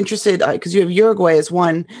I was interested, because you have Uruguay as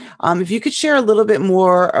one. If you could share a little bit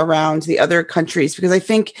more around the other countries, because I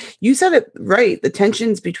think you said it right, the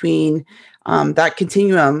tensions between that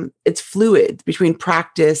continuum, it's fluid between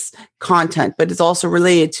practice, content, but it's also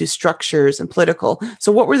related to structures and political.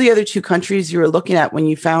 So what were the other two countries you were looking at when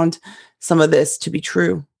you found some of this to be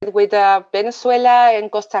true? With Venezuela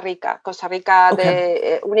and Costa Rica. Costa Rica,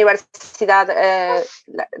 okay. The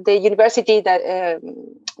university that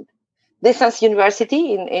distance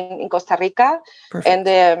university in Costa Rica. Perfect. And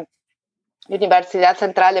the Universidad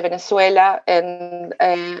Central de Venezuela and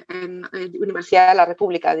Universidad de la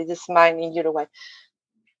República. This is mine in Uruguay.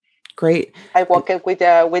 Great. I worked with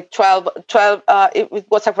 12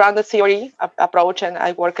 it was a grounded theory approach, and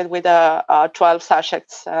I worked with 12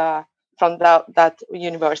 subjects from those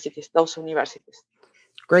universities.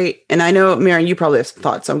 Great. And I know, Maren, you probably have some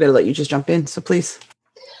thoughts, so I'm going to let you just jump in. So please.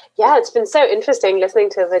 Yeah, it's been so interesting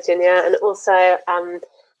listening to Virginia. And also,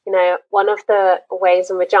 one of the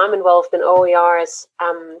ways in which I'm involved in OER is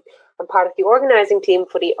I'm part of the organizing team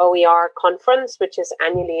for the OER conference, which is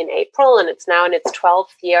annually in April, and it's now in its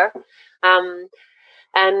 12th year.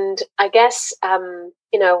 And I guess,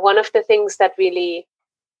 one of the things that really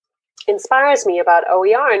inspires me about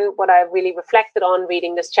OER and what I really reflected on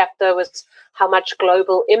reading this chapter was how much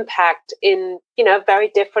global impact in, very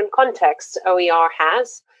different contexts OER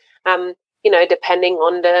has, depending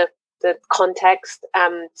on the context.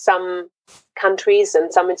 Some countries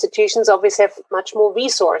and some institutions obviously have much more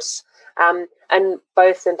resource, and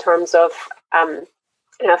both in terms of,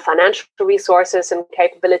 financial resources and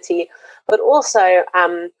capability, but also,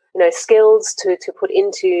 skills to put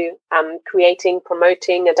into creating,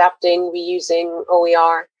 promoting, adapting, reusing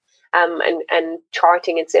OER, and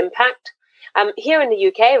charting its impact. Here in the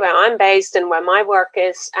UK, where I'm based and where my work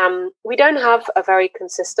is, we don't have a very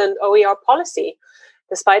consistent OER policy,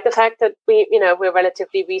 despite the fact that we're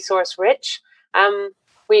relatively resource rich.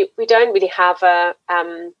 We don't really have a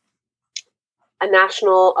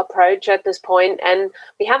national approach at this point, and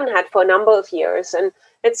we haven't had for a number of years. And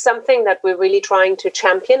it's something that we're really trying to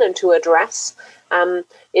champion and to address,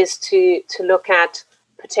 is to look at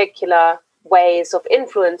particular ways of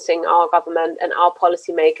influencing our government and our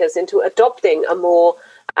policymakers into adopting a more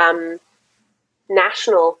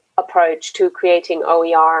national approach to creating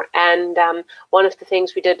OER. And one of the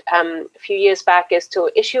things we did a few years back is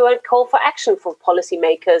to issue a call for action for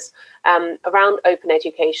policymakers around open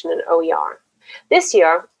education and OER. This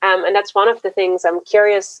year, and that's one of the things I'm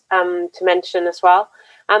curious to mention as well,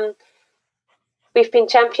 we've been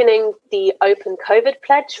championing the Open COVID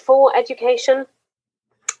Pledge for Education,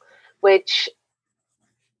 which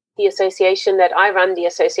the association that I run, the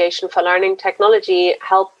Association for Learning Technology,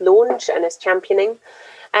 helped launch and is championing.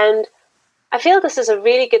 And I feel this is a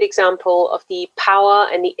really good example of the power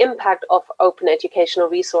and the impact of open educational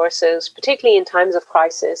resources, particularly in times of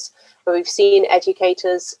crisis, where we've seen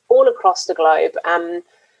educators all across the globe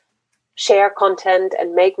share content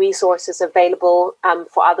and make resources available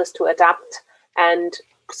for others to adapt and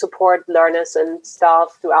support learners and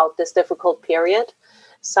staff throughout this difficult period.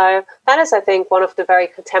 So that is, I think, one of the very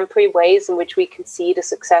contemporary ways in which we can see the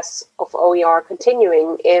success of OER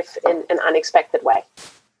continuing, if in an unexpected way.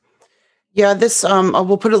 Yeah, this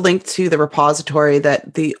we'll put a link to the repository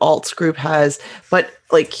that the ALTS group has. But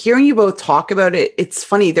like hearing you both talk about it, it's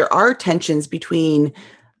funny. There are tensions between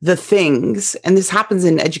the things, and this happens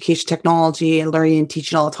in education technology and learning and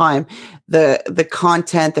teaching all the time, the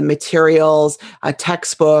content, the materials, a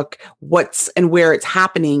textbook, what's and where it's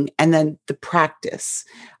happening, and then the practice.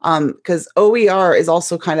 Because OER is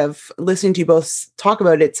also kind of, listening to you both talk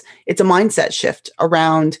about it, it's a mindset shift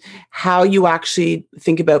around how you actually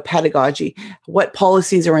think about pedagogy, what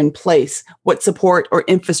policies are in place, what support or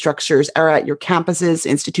infrastructures are at your campuses,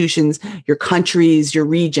 institutions, your countries, your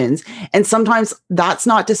regions. And sometimes that's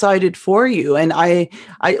not decided for you. And I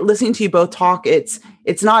listening to you both talk,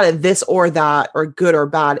 it's not a this or that or good or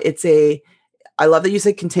bad. I love that you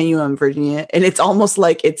said continuum, Virginia. And it's almost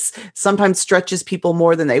like it's sometimes stretches people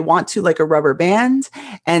more than they want to, like a rubber band.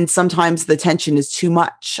 And sometimes the tension is too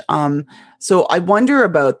much. So I wonder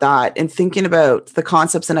about that and thinking about the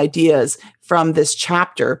concepts and ideas from this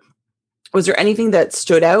chapter. Was there anything that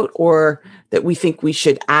stood out or that we think we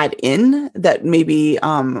should add in that maybe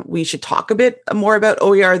we should talk a bit more about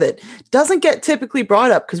OER that doesn't get typically brought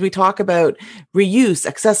up? Because we talk about reuse,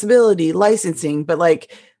 accessibility, licensing, but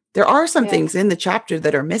like, there are some things in the chapter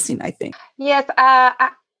that are missing, I think. Yes,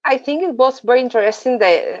 I think it was very interesting,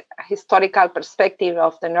 the historical perspective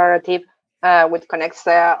of the narrative, which connects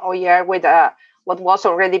OER with what was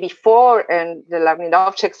already before and the learning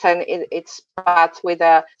objects and its path with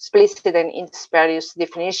explicit and its various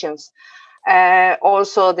definitions.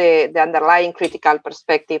 Also, the underlying critical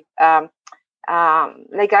perspective.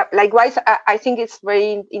 Likewise, I think it's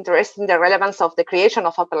very interesting the relevance of the creation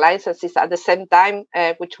of open licenses at the same time,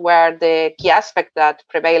 which were the key aspect that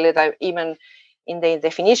prevailed even in the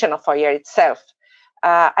definition of OER itself.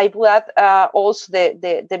 I would add also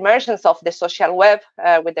the emergence of the social web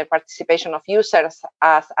with the participation of users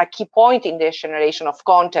as a key point in the generation of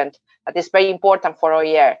content that is very important for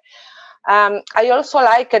OER. I also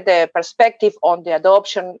like the perspective on the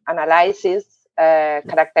adoption analysis,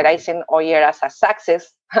 characterizing OER as a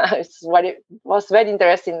success. It's what it was very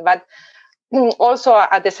interesting, but also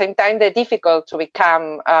at the same time, they're difficult to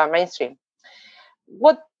become mainstream.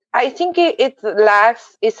 What I think it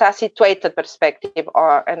lacks is a situated perspective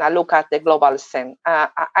and a look at the global scene.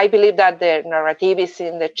 I believe that the narrative is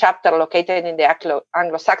in the chapter located in the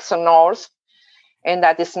Anglo-Saxon North, and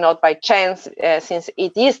that is not by chance, since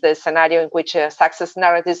it is the scenario in which success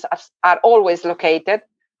narratives are always located,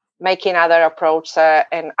 making other approaches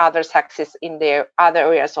and other success in the other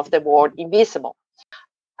areas of the world invisible.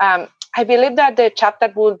 I believe that the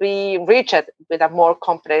chapter will be enriched with a more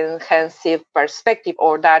comprehensive perspective,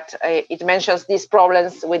 or that it mentions these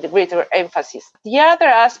problems with greater emphasis. The other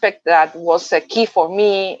aspect that was key for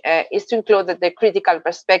me is to include the critical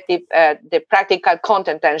perspective, the practical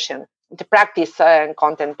content tension, the practice and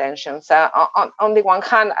content tensions. On the one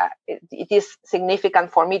hand, it is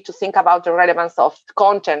significant for me to think about the relevance of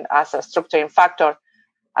content as a structuring factor,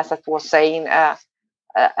 as I was saying,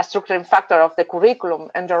 a structuring factor of the curriculum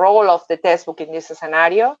and the role of the textbook in this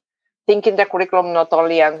scenario, thinking the curriculum not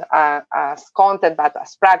only as content, but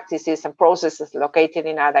as practices and processes located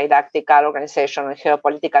in a didactical, organizational, and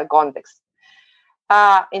geopolitical context.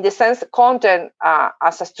 In the sense, content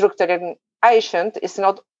as a structuring agent is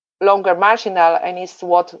not longer marginal and is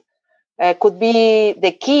what could be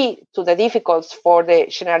the key to the difficulties for the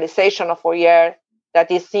generalization of OER,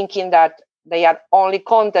 that is thinking that they are only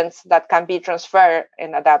contents that can be transferred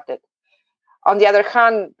and adapted. On the other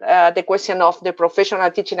hand, the question of the professional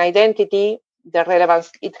teaching identity, the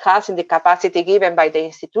relevance it has in the capacity given by the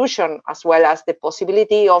institution, as well as the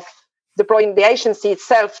possibility of deploying the agency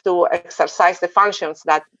itself to exercise the functions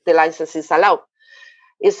that the licenses allow.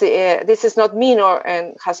 This is not minor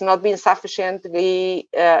and has not been sufficiently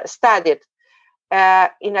studied.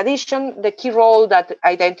 In addition, the key role that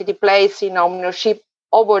identity plays in ownership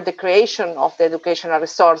over the creation of the educational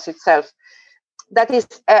resource itself, that is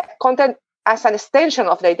content as an extension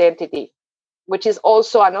of the identity, which is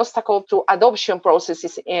also an obstacle to adoption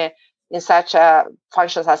processes in such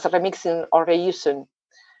functions as remixing or reusing.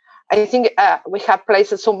 I think we have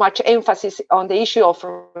placed so much emphasis on the issue of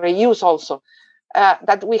reuse also,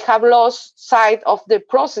 that we have lost sight of the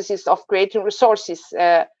processes of creating resources,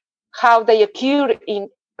 how they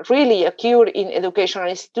really occur in educational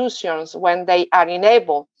institutions when they are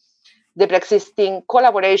enabled, the pre-existing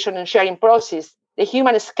collaboration and sharing process, the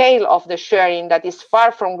human scale of the sharing that is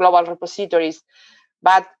far from global repositories,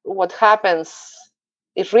 but what happens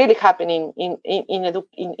is really happening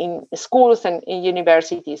in schools and in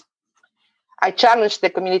universities. I challenge the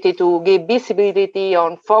community to give visibility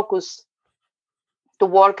on focus to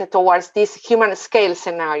work towards these human scale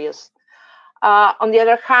scenarios. On the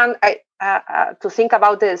other hand, to think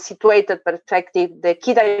about the situated perspective, the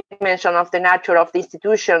key dimension of the nature of the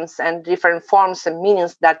institutions and different forms and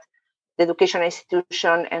meanings that the educational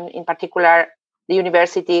institution, and in particular the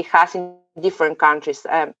university, has in different countries.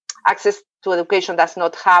 Access to education does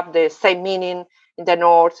not have the same meaning in the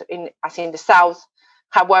North as in the South.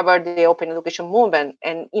 However, the open education movement,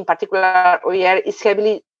 and in particular OER, is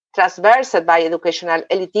heavily traversed by educational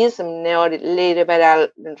elitism, neoliberal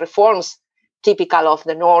reforms typical of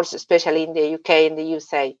the North, especially in the UK and the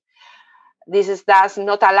USA. This does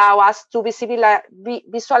not allow us to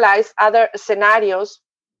visualize other scenarios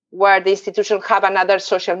where the institutions have another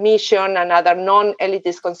social mission, another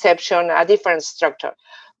non-elitist conception, a different structure.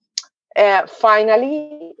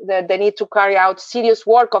 Finally, the need to carry out serious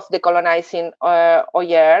work of decolonizing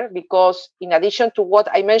OER, because in addition to what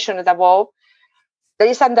I mentioned above, there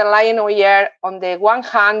is underlying OER, on the one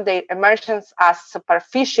hand, the emergence as a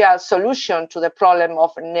superficial solution to the problem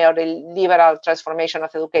of neoliberal transformation of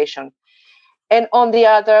education. And on the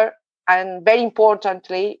other, and very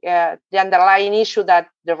importantly, the underlying issue that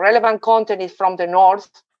the relevant content is from the North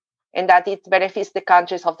and that it benefits the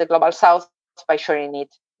countries of the Global South by sharing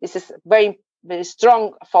it. This is very, very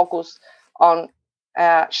strong focus on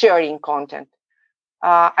sharing content.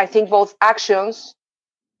 I think both actions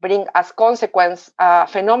bring as consequence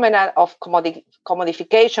phenomena of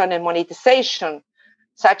commodification and monetization,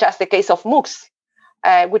 such as the case of MOOCs,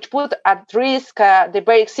 which put at risk the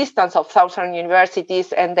very existence of southern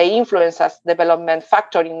universities and they influence as development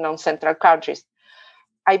factor in non-central countries.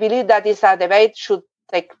 I believe that this debate should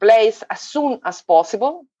take place as soon as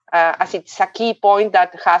possible, as it's a key point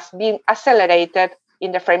that has been accelerated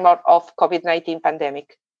in the framework of COVID-19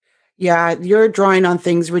 pandemic. Yeah, you're drawing on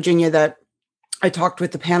things, Virginia, that I talked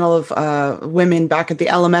with the panel of women back at the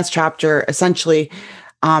LMS chapter. Essentially,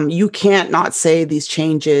 you can't not say these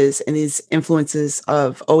changes and these influences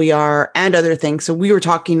of OER and other things. So we were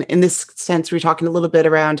talking, in this sense, we were talking a little bit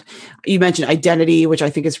around, you mentioned identity, which I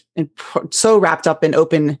think is so wrapped up in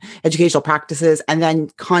open educational practices, and then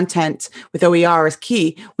content with OER is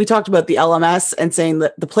key. We talked about the LMS and saying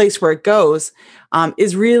that the place where it goes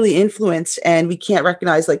is really influenced, and we can't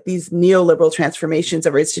recognize like these neoliberal transformations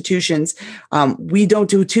of our institutions. We don't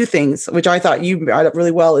do two things, which I thought you brought up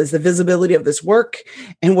really well, is the visibility of this work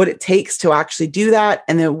and what it takes to actually do that,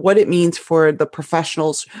 and then what it means for the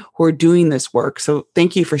professionals who are doing this work. So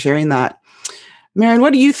thank you for sharing that. Maren,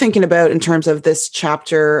 what are you thinking about in terms of this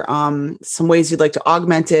chapter? Some ways you'd like to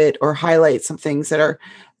augment it or highlight some things that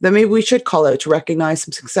maybe we should call out to recognize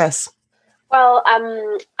some success? Well,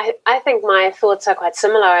 I think my thoughts are quite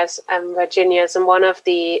similar as Virginia's, and one of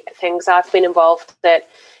the things I've been involved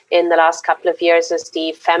in the last couple of years is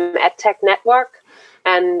the Fem EdTech Network,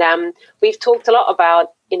 and we've talked a lot about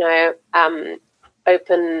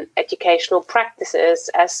open educational practices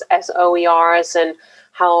as OERs, and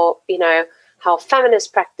how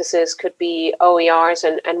feminist practices could be OERs,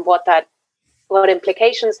 and what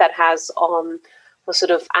implications that has on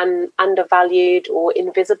sort of undervalued or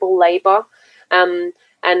invisible labor, and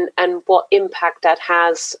what impact that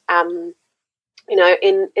has, in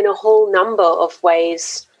a whole number of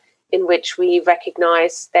ways in which we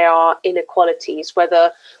recognize there are inequalities,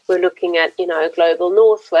 whether we're looking at, global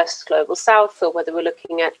North versus global South, or whether we're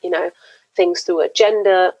looking at, things through a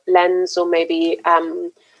gender lens, or maybe,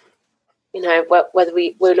 whether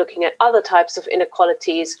we're looking at other types of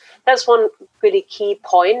inequalities. That's one really key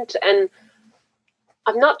point. And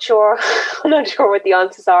I'm not sure what the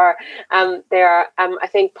answers are there. I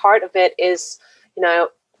think part of it is,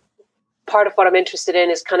 part of what I'm interested in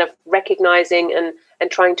is kind of recognizing and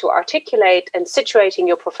trying to articulate and situating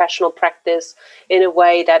your professional practice in a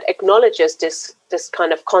way that acknowledges this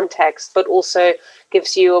kind of context, but also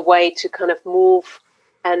gives you a way to kind of move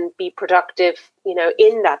and be productive,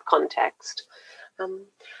 in that context. But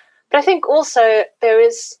I think also there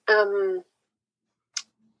is kind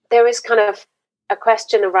of a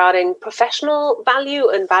question around professional value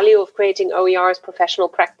and value of creating OER as professional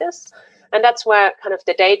practice. And that's where kind of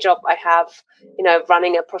the day job I have,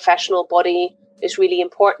 running a professional body is really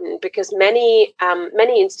important, because many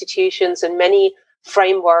institutions and many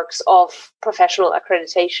frameworks of professional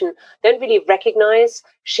accreditation don't really recognize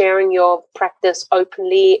sharing your practice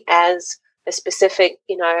openly as a specific,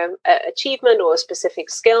 achievement or a specific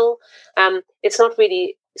skill. It's not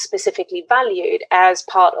really specifically valued as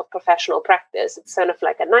part of professional practice. It's sort of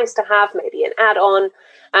like a nice to have, maybe an add-on.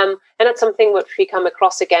 And that's something which we come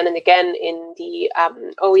across again and again in the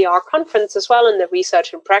OER conference as well, in the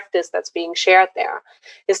research and practice that's being shared there,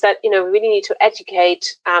 is that, we really need to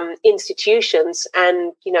educate institutions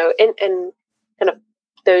and kind of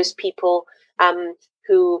those people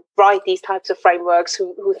who write these types of frameworks,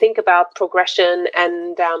 who think about progression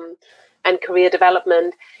and career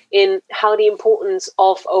development, in how the importance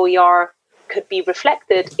of OER could be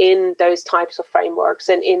reflected in those types of frameworks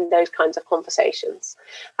and in those kinds of conversations.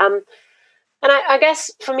 And I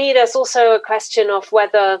guess for me, there's also a question of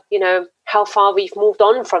whether, how far we've moved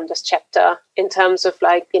on from this chapter in terms of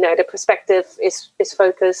the perspective is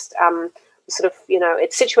focused,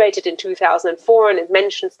 it's situated in 2004 and it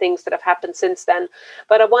mentions things that have happened since then.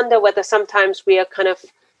 But I wonder whether sometimes we are kind of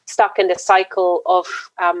stuck in the cycle of,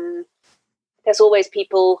 there's always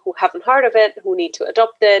people who haven't heard of it, who need to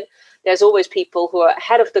adopt it. there's always people who are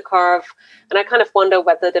ahead of the curve. And I kind of wonder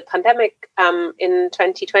whether the pandemic in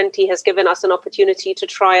 2020 has given us an opportunity to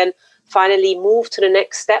try and finally move to the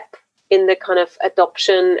next step in the kind of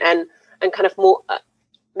adoption and kind of more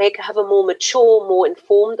have a more mature, more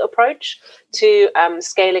informed approach to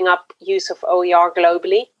scaling up use of OER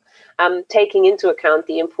globally, taking into account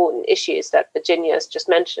the important issues that Virginia has just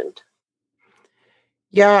mentioned.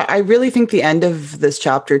 Yeah, I really think the end of this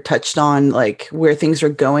chapter touched on like where things are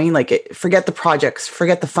going. Like, forget the projects,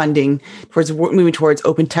 forget the funding, towards moving towards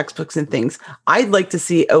open textbooks and things. I'd like to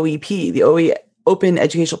see OEP, the open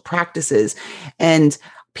educational practices, and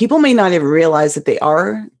people may not even realize that they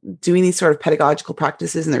are doing these sort of pedagogical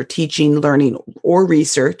practices in their teaching, learning, or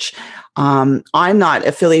research. I'm not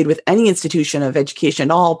affiliated with any institution of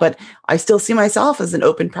education at all, but I still see myself as an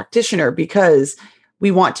open practitioner because we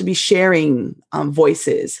want to be sharing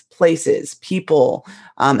voices, places, people,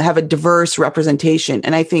 have a diverse representation.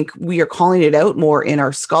 And I think we are calling it out more in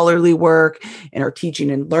our scholarly work, in our teaching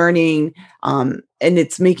and learning. And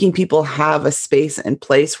it's making people have a space and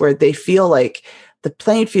place where they feel like the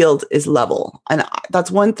playing field is level. And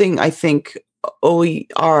that's one thing I think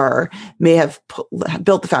OER may have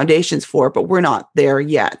built the foundations for, but we're not there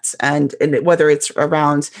yet. And whether it's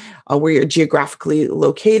around where you're geographically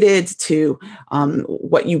located to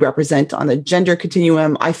what you represent on the gender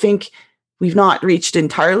continuum, I think we've not reached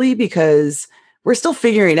entirely because we're still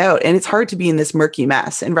figuring out. And it's hard to be in this murky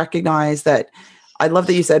mess and recognize that. I love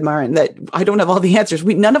that you said, Maren, that I don't have all the answers.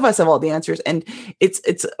 None of us have all the answers. And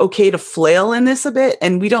it's okay to flail in this a bit.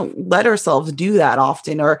 And we don't let ourselves do that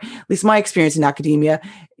often, or at least my experience in academia,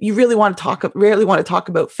 you rarely want to talk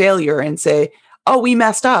about failure and say, oh, we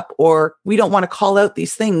messed up, or we don't want to call out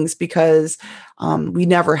these things because we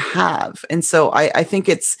never have. And so I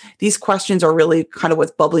think these questions are really kind of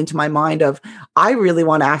what's bubbling to my mind of, I really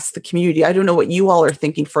want to ask the community. I don't know what you all are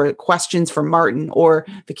thinking for questions for Martin or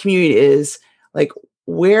the community is, like,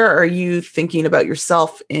 where are you thinking about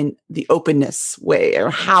yourself in the openness way? Or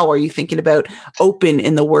how are you thinking about open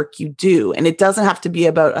in the work you do? And it doesn't have to be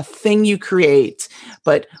about a thing you create,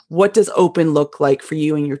 but what does open look like for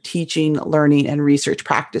you in your teaching, learning, and research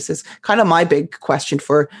practices? Kind of my big question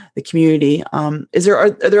for the community. Are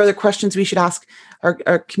there other questions we should ask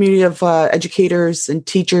our community of educators and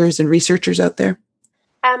teachers and researchers out there?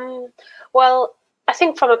 Well, I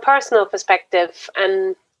think from a personal perspective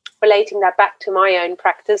and relating that back to my own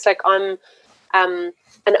practice, like I'm an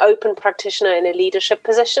open practitioner in a leadership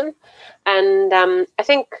position. And I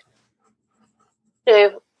think,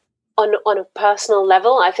 on a personal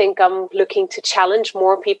level, I think I'm looking to challenge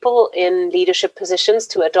more people in leadership positions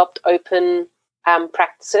to adopt open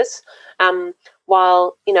practices.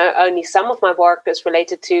 While, only some of my work is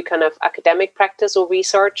related to kind of academic practice or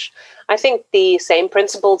research, I think the same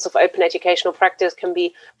principles of open educational practice can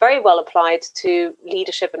be very well applied to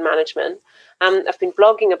leadership and management. I've been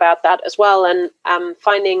blogging about that as well, and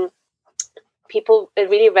finding people, it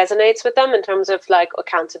really resonates with them in terms of like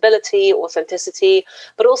accountability, authenticity,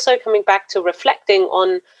 but also coming back to reflecting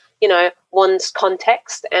on, one's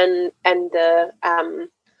context and the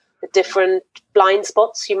different blind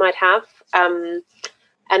spots you might have,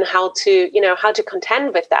 and how to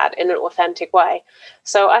contend with that in an authentic way.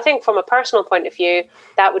 So I think from a personal point of view,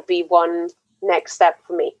 that would be one next step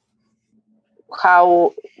for me.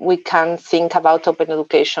 How we can think about open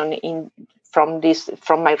education from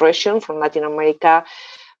my region, from Latin America,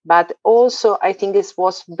 but also I think it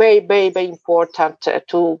was very, very, very important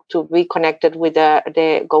to be connected with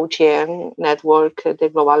the GoGN network, the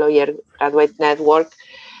Global OER Graduate Network,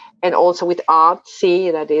 and also with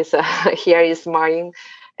ARTC, that is here is mine,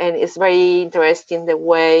 and it's very interesting the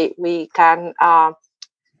way we can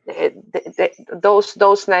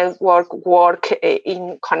those network work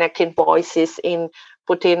in connecting voices, in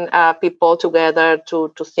putting people together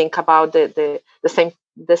to think about the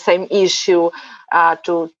same issue,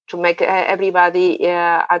 to make everybody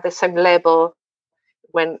at the same level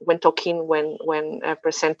when talking, when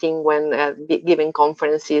presenting, when giving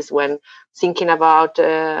conferences, when thinking about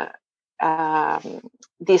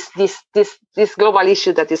this global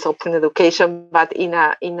issue that is open education, but in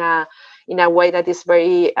a way that is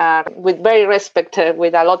very with very respect,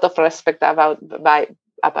 with a lot of respect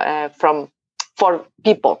for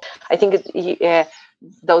people. I think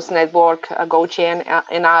those network GoGN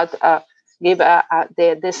and art give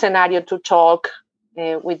the scenario to talk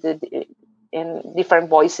with in different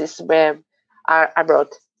voices where are abroad.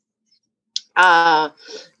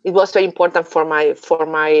 It was very important for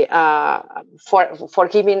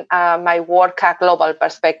giving my work a global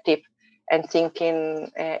perspective and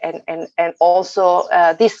thinking, and also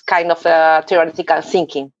this kind of theoretical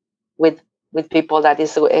thinking with with people that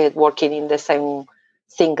is working in the same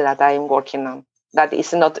thing that I am working on. That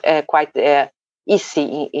is not quite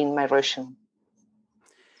easy in my region.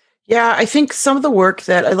 Yeah, I think some of the work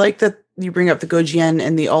that I like that you bring up the GoGN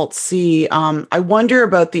and the Alt-C. I wonder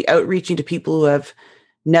about the outreaching to people who have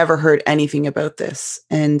never heard anything about this,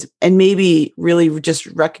 and maybe really just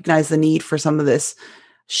recognize the need for some of this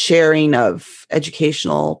sharing of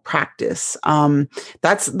educational practice.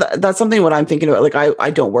 That's something what I'm thinking about. Like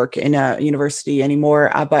I don't work in a university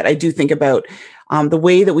anymore, but I do think about the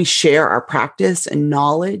way that we share our practice and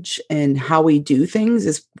knowledge and how we do things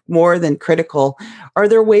is more than critical. Are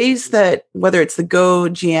there ways that, whether it's the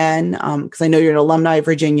GoGN, because I know you're an alumni of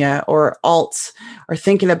Virginia, or ALTS, are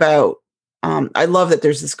thinking about, I love that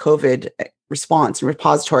there's this COVID response and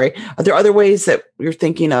repository. Are there other ways that you're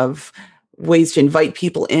thinking of ways to invite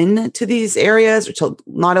people in to these areas, or to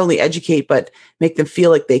not only educate, but make them feel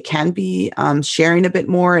like they can be sharing a bit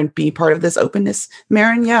more and be part of this openness?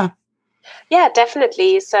 Maren, Yeah,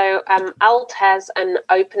 definitely. So ALT has an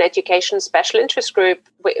open education special interest group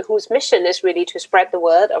whose mission is really to spread the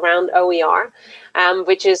word around OER,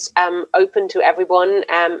 which is open to everyone.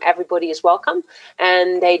 Everybody is welcome.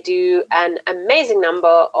 And they do an amazing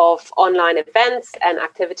number of online events and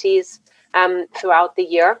activities throughout the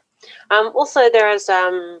year. Also, there's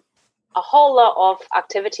a whole lot of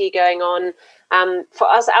activity going on for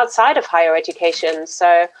us outside of higher education.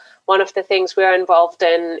 So one of the things we're involved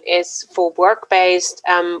in is for work-based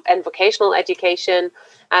and vocational education,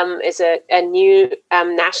 is a new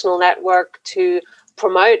national network to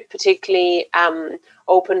promote particularly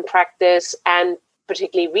open practice and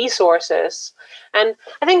particularly resources. And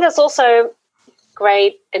I think there's also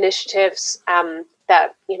great initiatives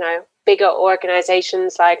that, bigger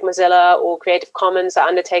organizations like Mozilla or Creative Commons are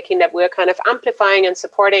undertaking, that we're kind of amplifying and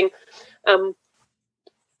supporting,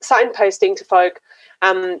 signposting to folk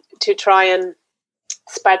to try and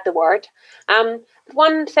spread the word.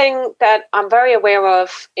 One thing that I'm very aware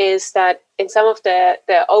of is that in some of the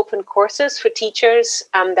open courses for teachers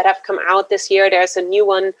that have come out this year, there's a new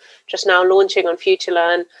one just now launching on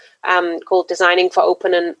FutureLearn called Designing for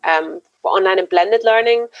Open and for Online and Blended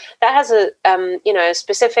Learning. That has a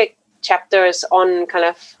specific chapters on kind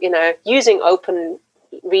of using open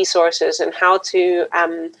resources and how to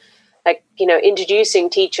introducing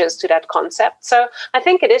teachers to that concept. So I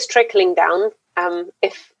think it is trickling down,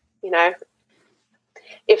 if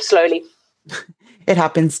slowly. It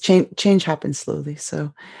happens. Change happens slowly.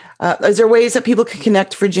 So is there ways that people can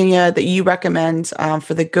connect Virginia that you recommend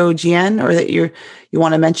for the GoGN, or that you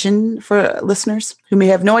want to mention for listeners who may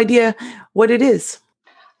have no idea what it is?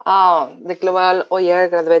 The Global OER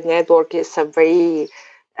Graduate Network is a very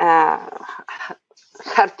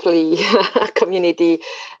heartly community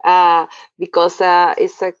because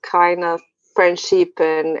it's a kind of friendship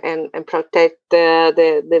and protect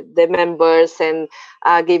the members, and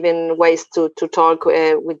giving ways to talk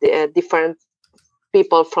with different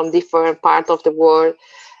people from different parts of the world,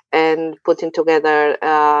 and putting together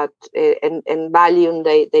and valuing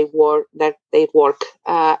their work.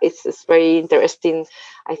 It's very interesting.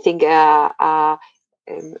 I think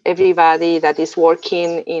everybody that is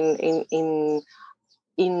working in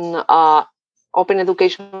open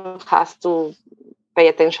education has to pay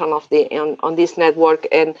attention on this network.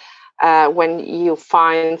 And when you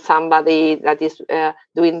find somebody that is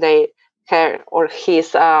doing her or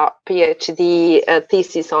his PhD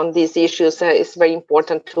thesis on these issues, it's very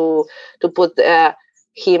important to put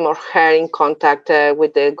him or her in contact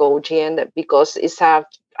with the GoGN, because it's a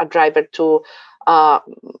driver to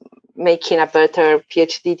making a better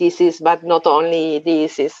PhD thesis. But not only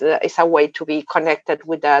this, is a way to be connected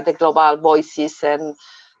with the global voices,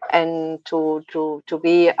 and to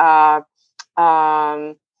be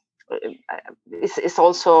it's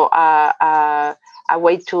also a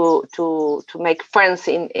way to make friends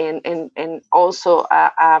in also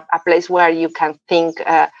a place where you can think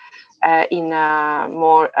in a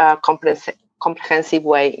more comprehensive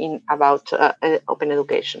way about open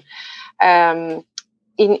education.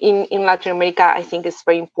 In Latin America, I think it's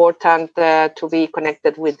very important to be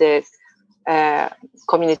connected with the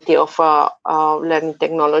community of learning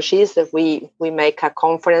technologies. That we make a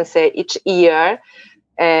conference each year.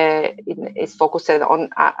 It's focused on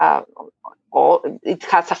it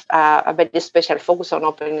has a very special focus on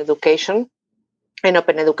open education and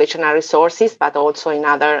open educational resources, but also in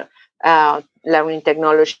other learning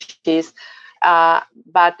technologies.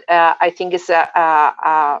 But I think it's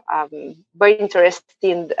a very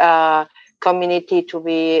interesting community to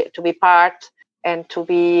be part and to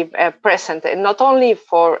be present, and not only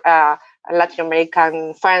for Latin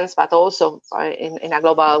American friends, but also in a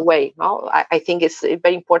global way. No? I think it's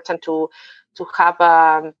very important to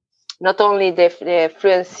have not only the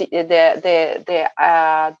fluency, the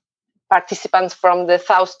participants from the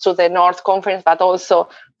South to the North Conference, but also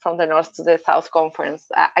from the North to the South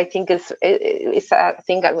Conference. I think it's a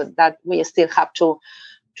thing that we still have to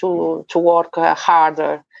work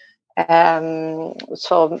harder.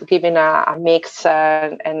 So giving a mix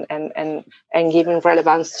and giving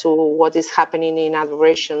relevance to what is happening in other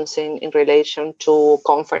regions in relation to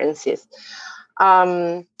conferences.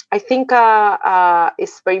 I think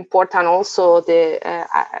it's very important also the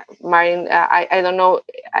Marin. I don't know.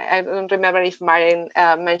 I don't remember if Marin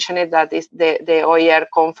mentioned it. That is the OER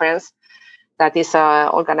conference that is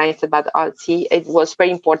organized by RT. It was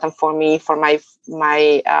very important for me for my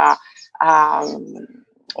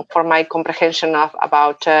comprehension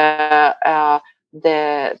about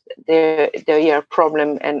the OER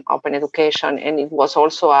problem and open education, and it was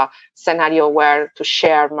also a scenario where to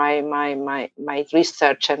share my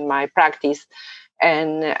research and my practice,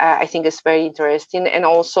 and I think it's very interesting. And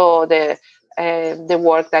also the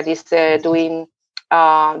work that is doing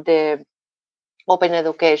the Open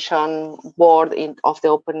Education Board of the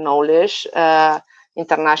Open Knowledge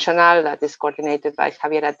International, that is coordinated by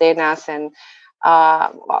Javier Atenas, and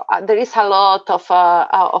there is a lot of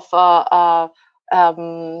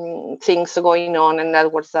things going on and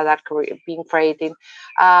networks that are being created.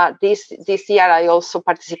 This year, I also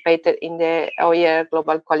participated in the OER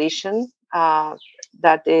Global Coalition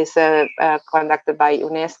that is conducted by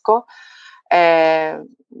UNESCO, where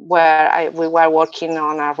we were working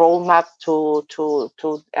on a roadmap to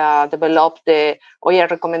develop the OER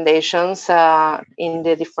recommendations in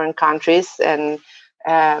the different countries, and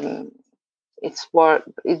it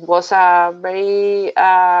was a very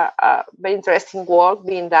interesting work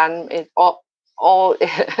being done all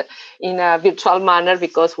in a virtual manner,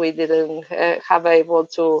 because we didn't we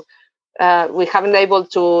haven't able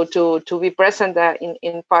to be present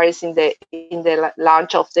in Paris in the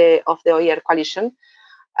launch of the OER coalition.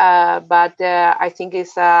 But I think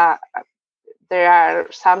there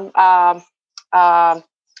are some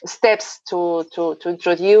steps to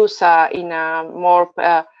introduce in a more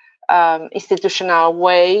institutional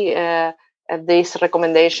way these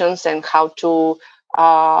recommendations, and how to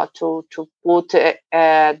put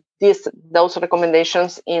those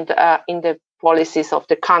recommendations in the policies of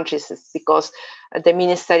the countries, because the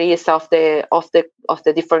ministries of the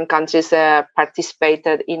different countries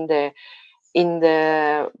participated in the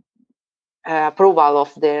approval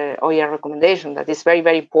of the OER recommendation. That is very,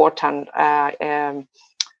 very important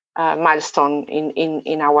milestone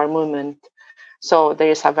in our movement. So there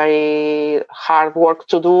is a very hard work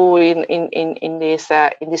to do in this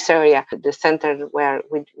area. The center where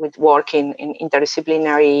we work in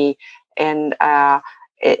interdisciplinary and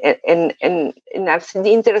in an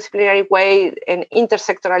interdisciplinary way and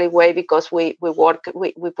intersectorally way, because we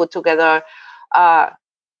put together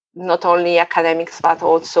not only academics but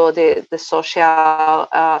also the social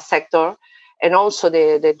sector, and also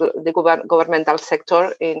the governmental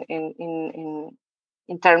sector in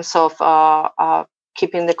terms of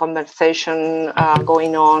keeping the conversation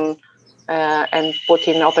going on and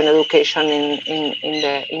putting open education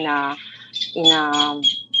in a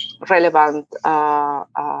relevant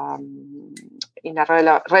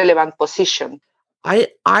relevant position. I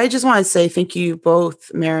just want to say thank you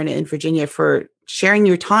both, Marin and Virginia, for sharing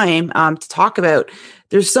your time to talk about.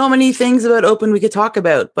 There's so many things about open we could talk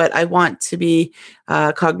about, but I want to be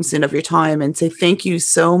cognizant of your time and say thank you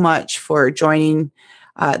so much for joining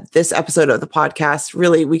this episode of the podcast.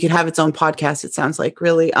 Really, we could have its own podcast, it sounds like,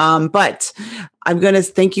 really. But I'm going to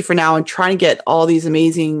thank you for now and trying to get all these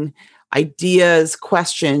amazing ideas,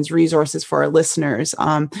 questions, resources for our listeners.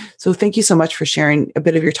 So thank you so much for sharing a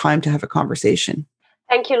bit of your time to have a conversation.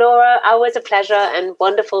 Thank you, Laura. Always a pleasure and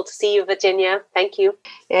wonderful to see you, Virginia. Thank you.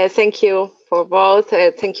 Thank you for both.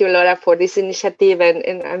 Thank you, Laura, for this initiative.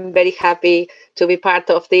 And I'm very happy to be part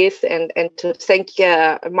of this, and to thank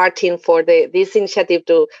Martin for this initiative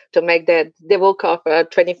to make the book of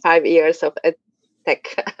 25 years of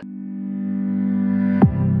EdTech.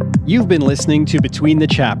 You've been listening to Between the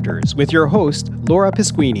Chapters with your host, Laura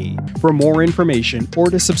Pasquini. For more information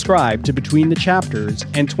or to subscribe to Between the Chapters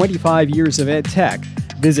and 25 Years of EdTech,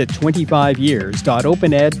 visit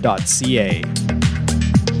 25years.opened.ca.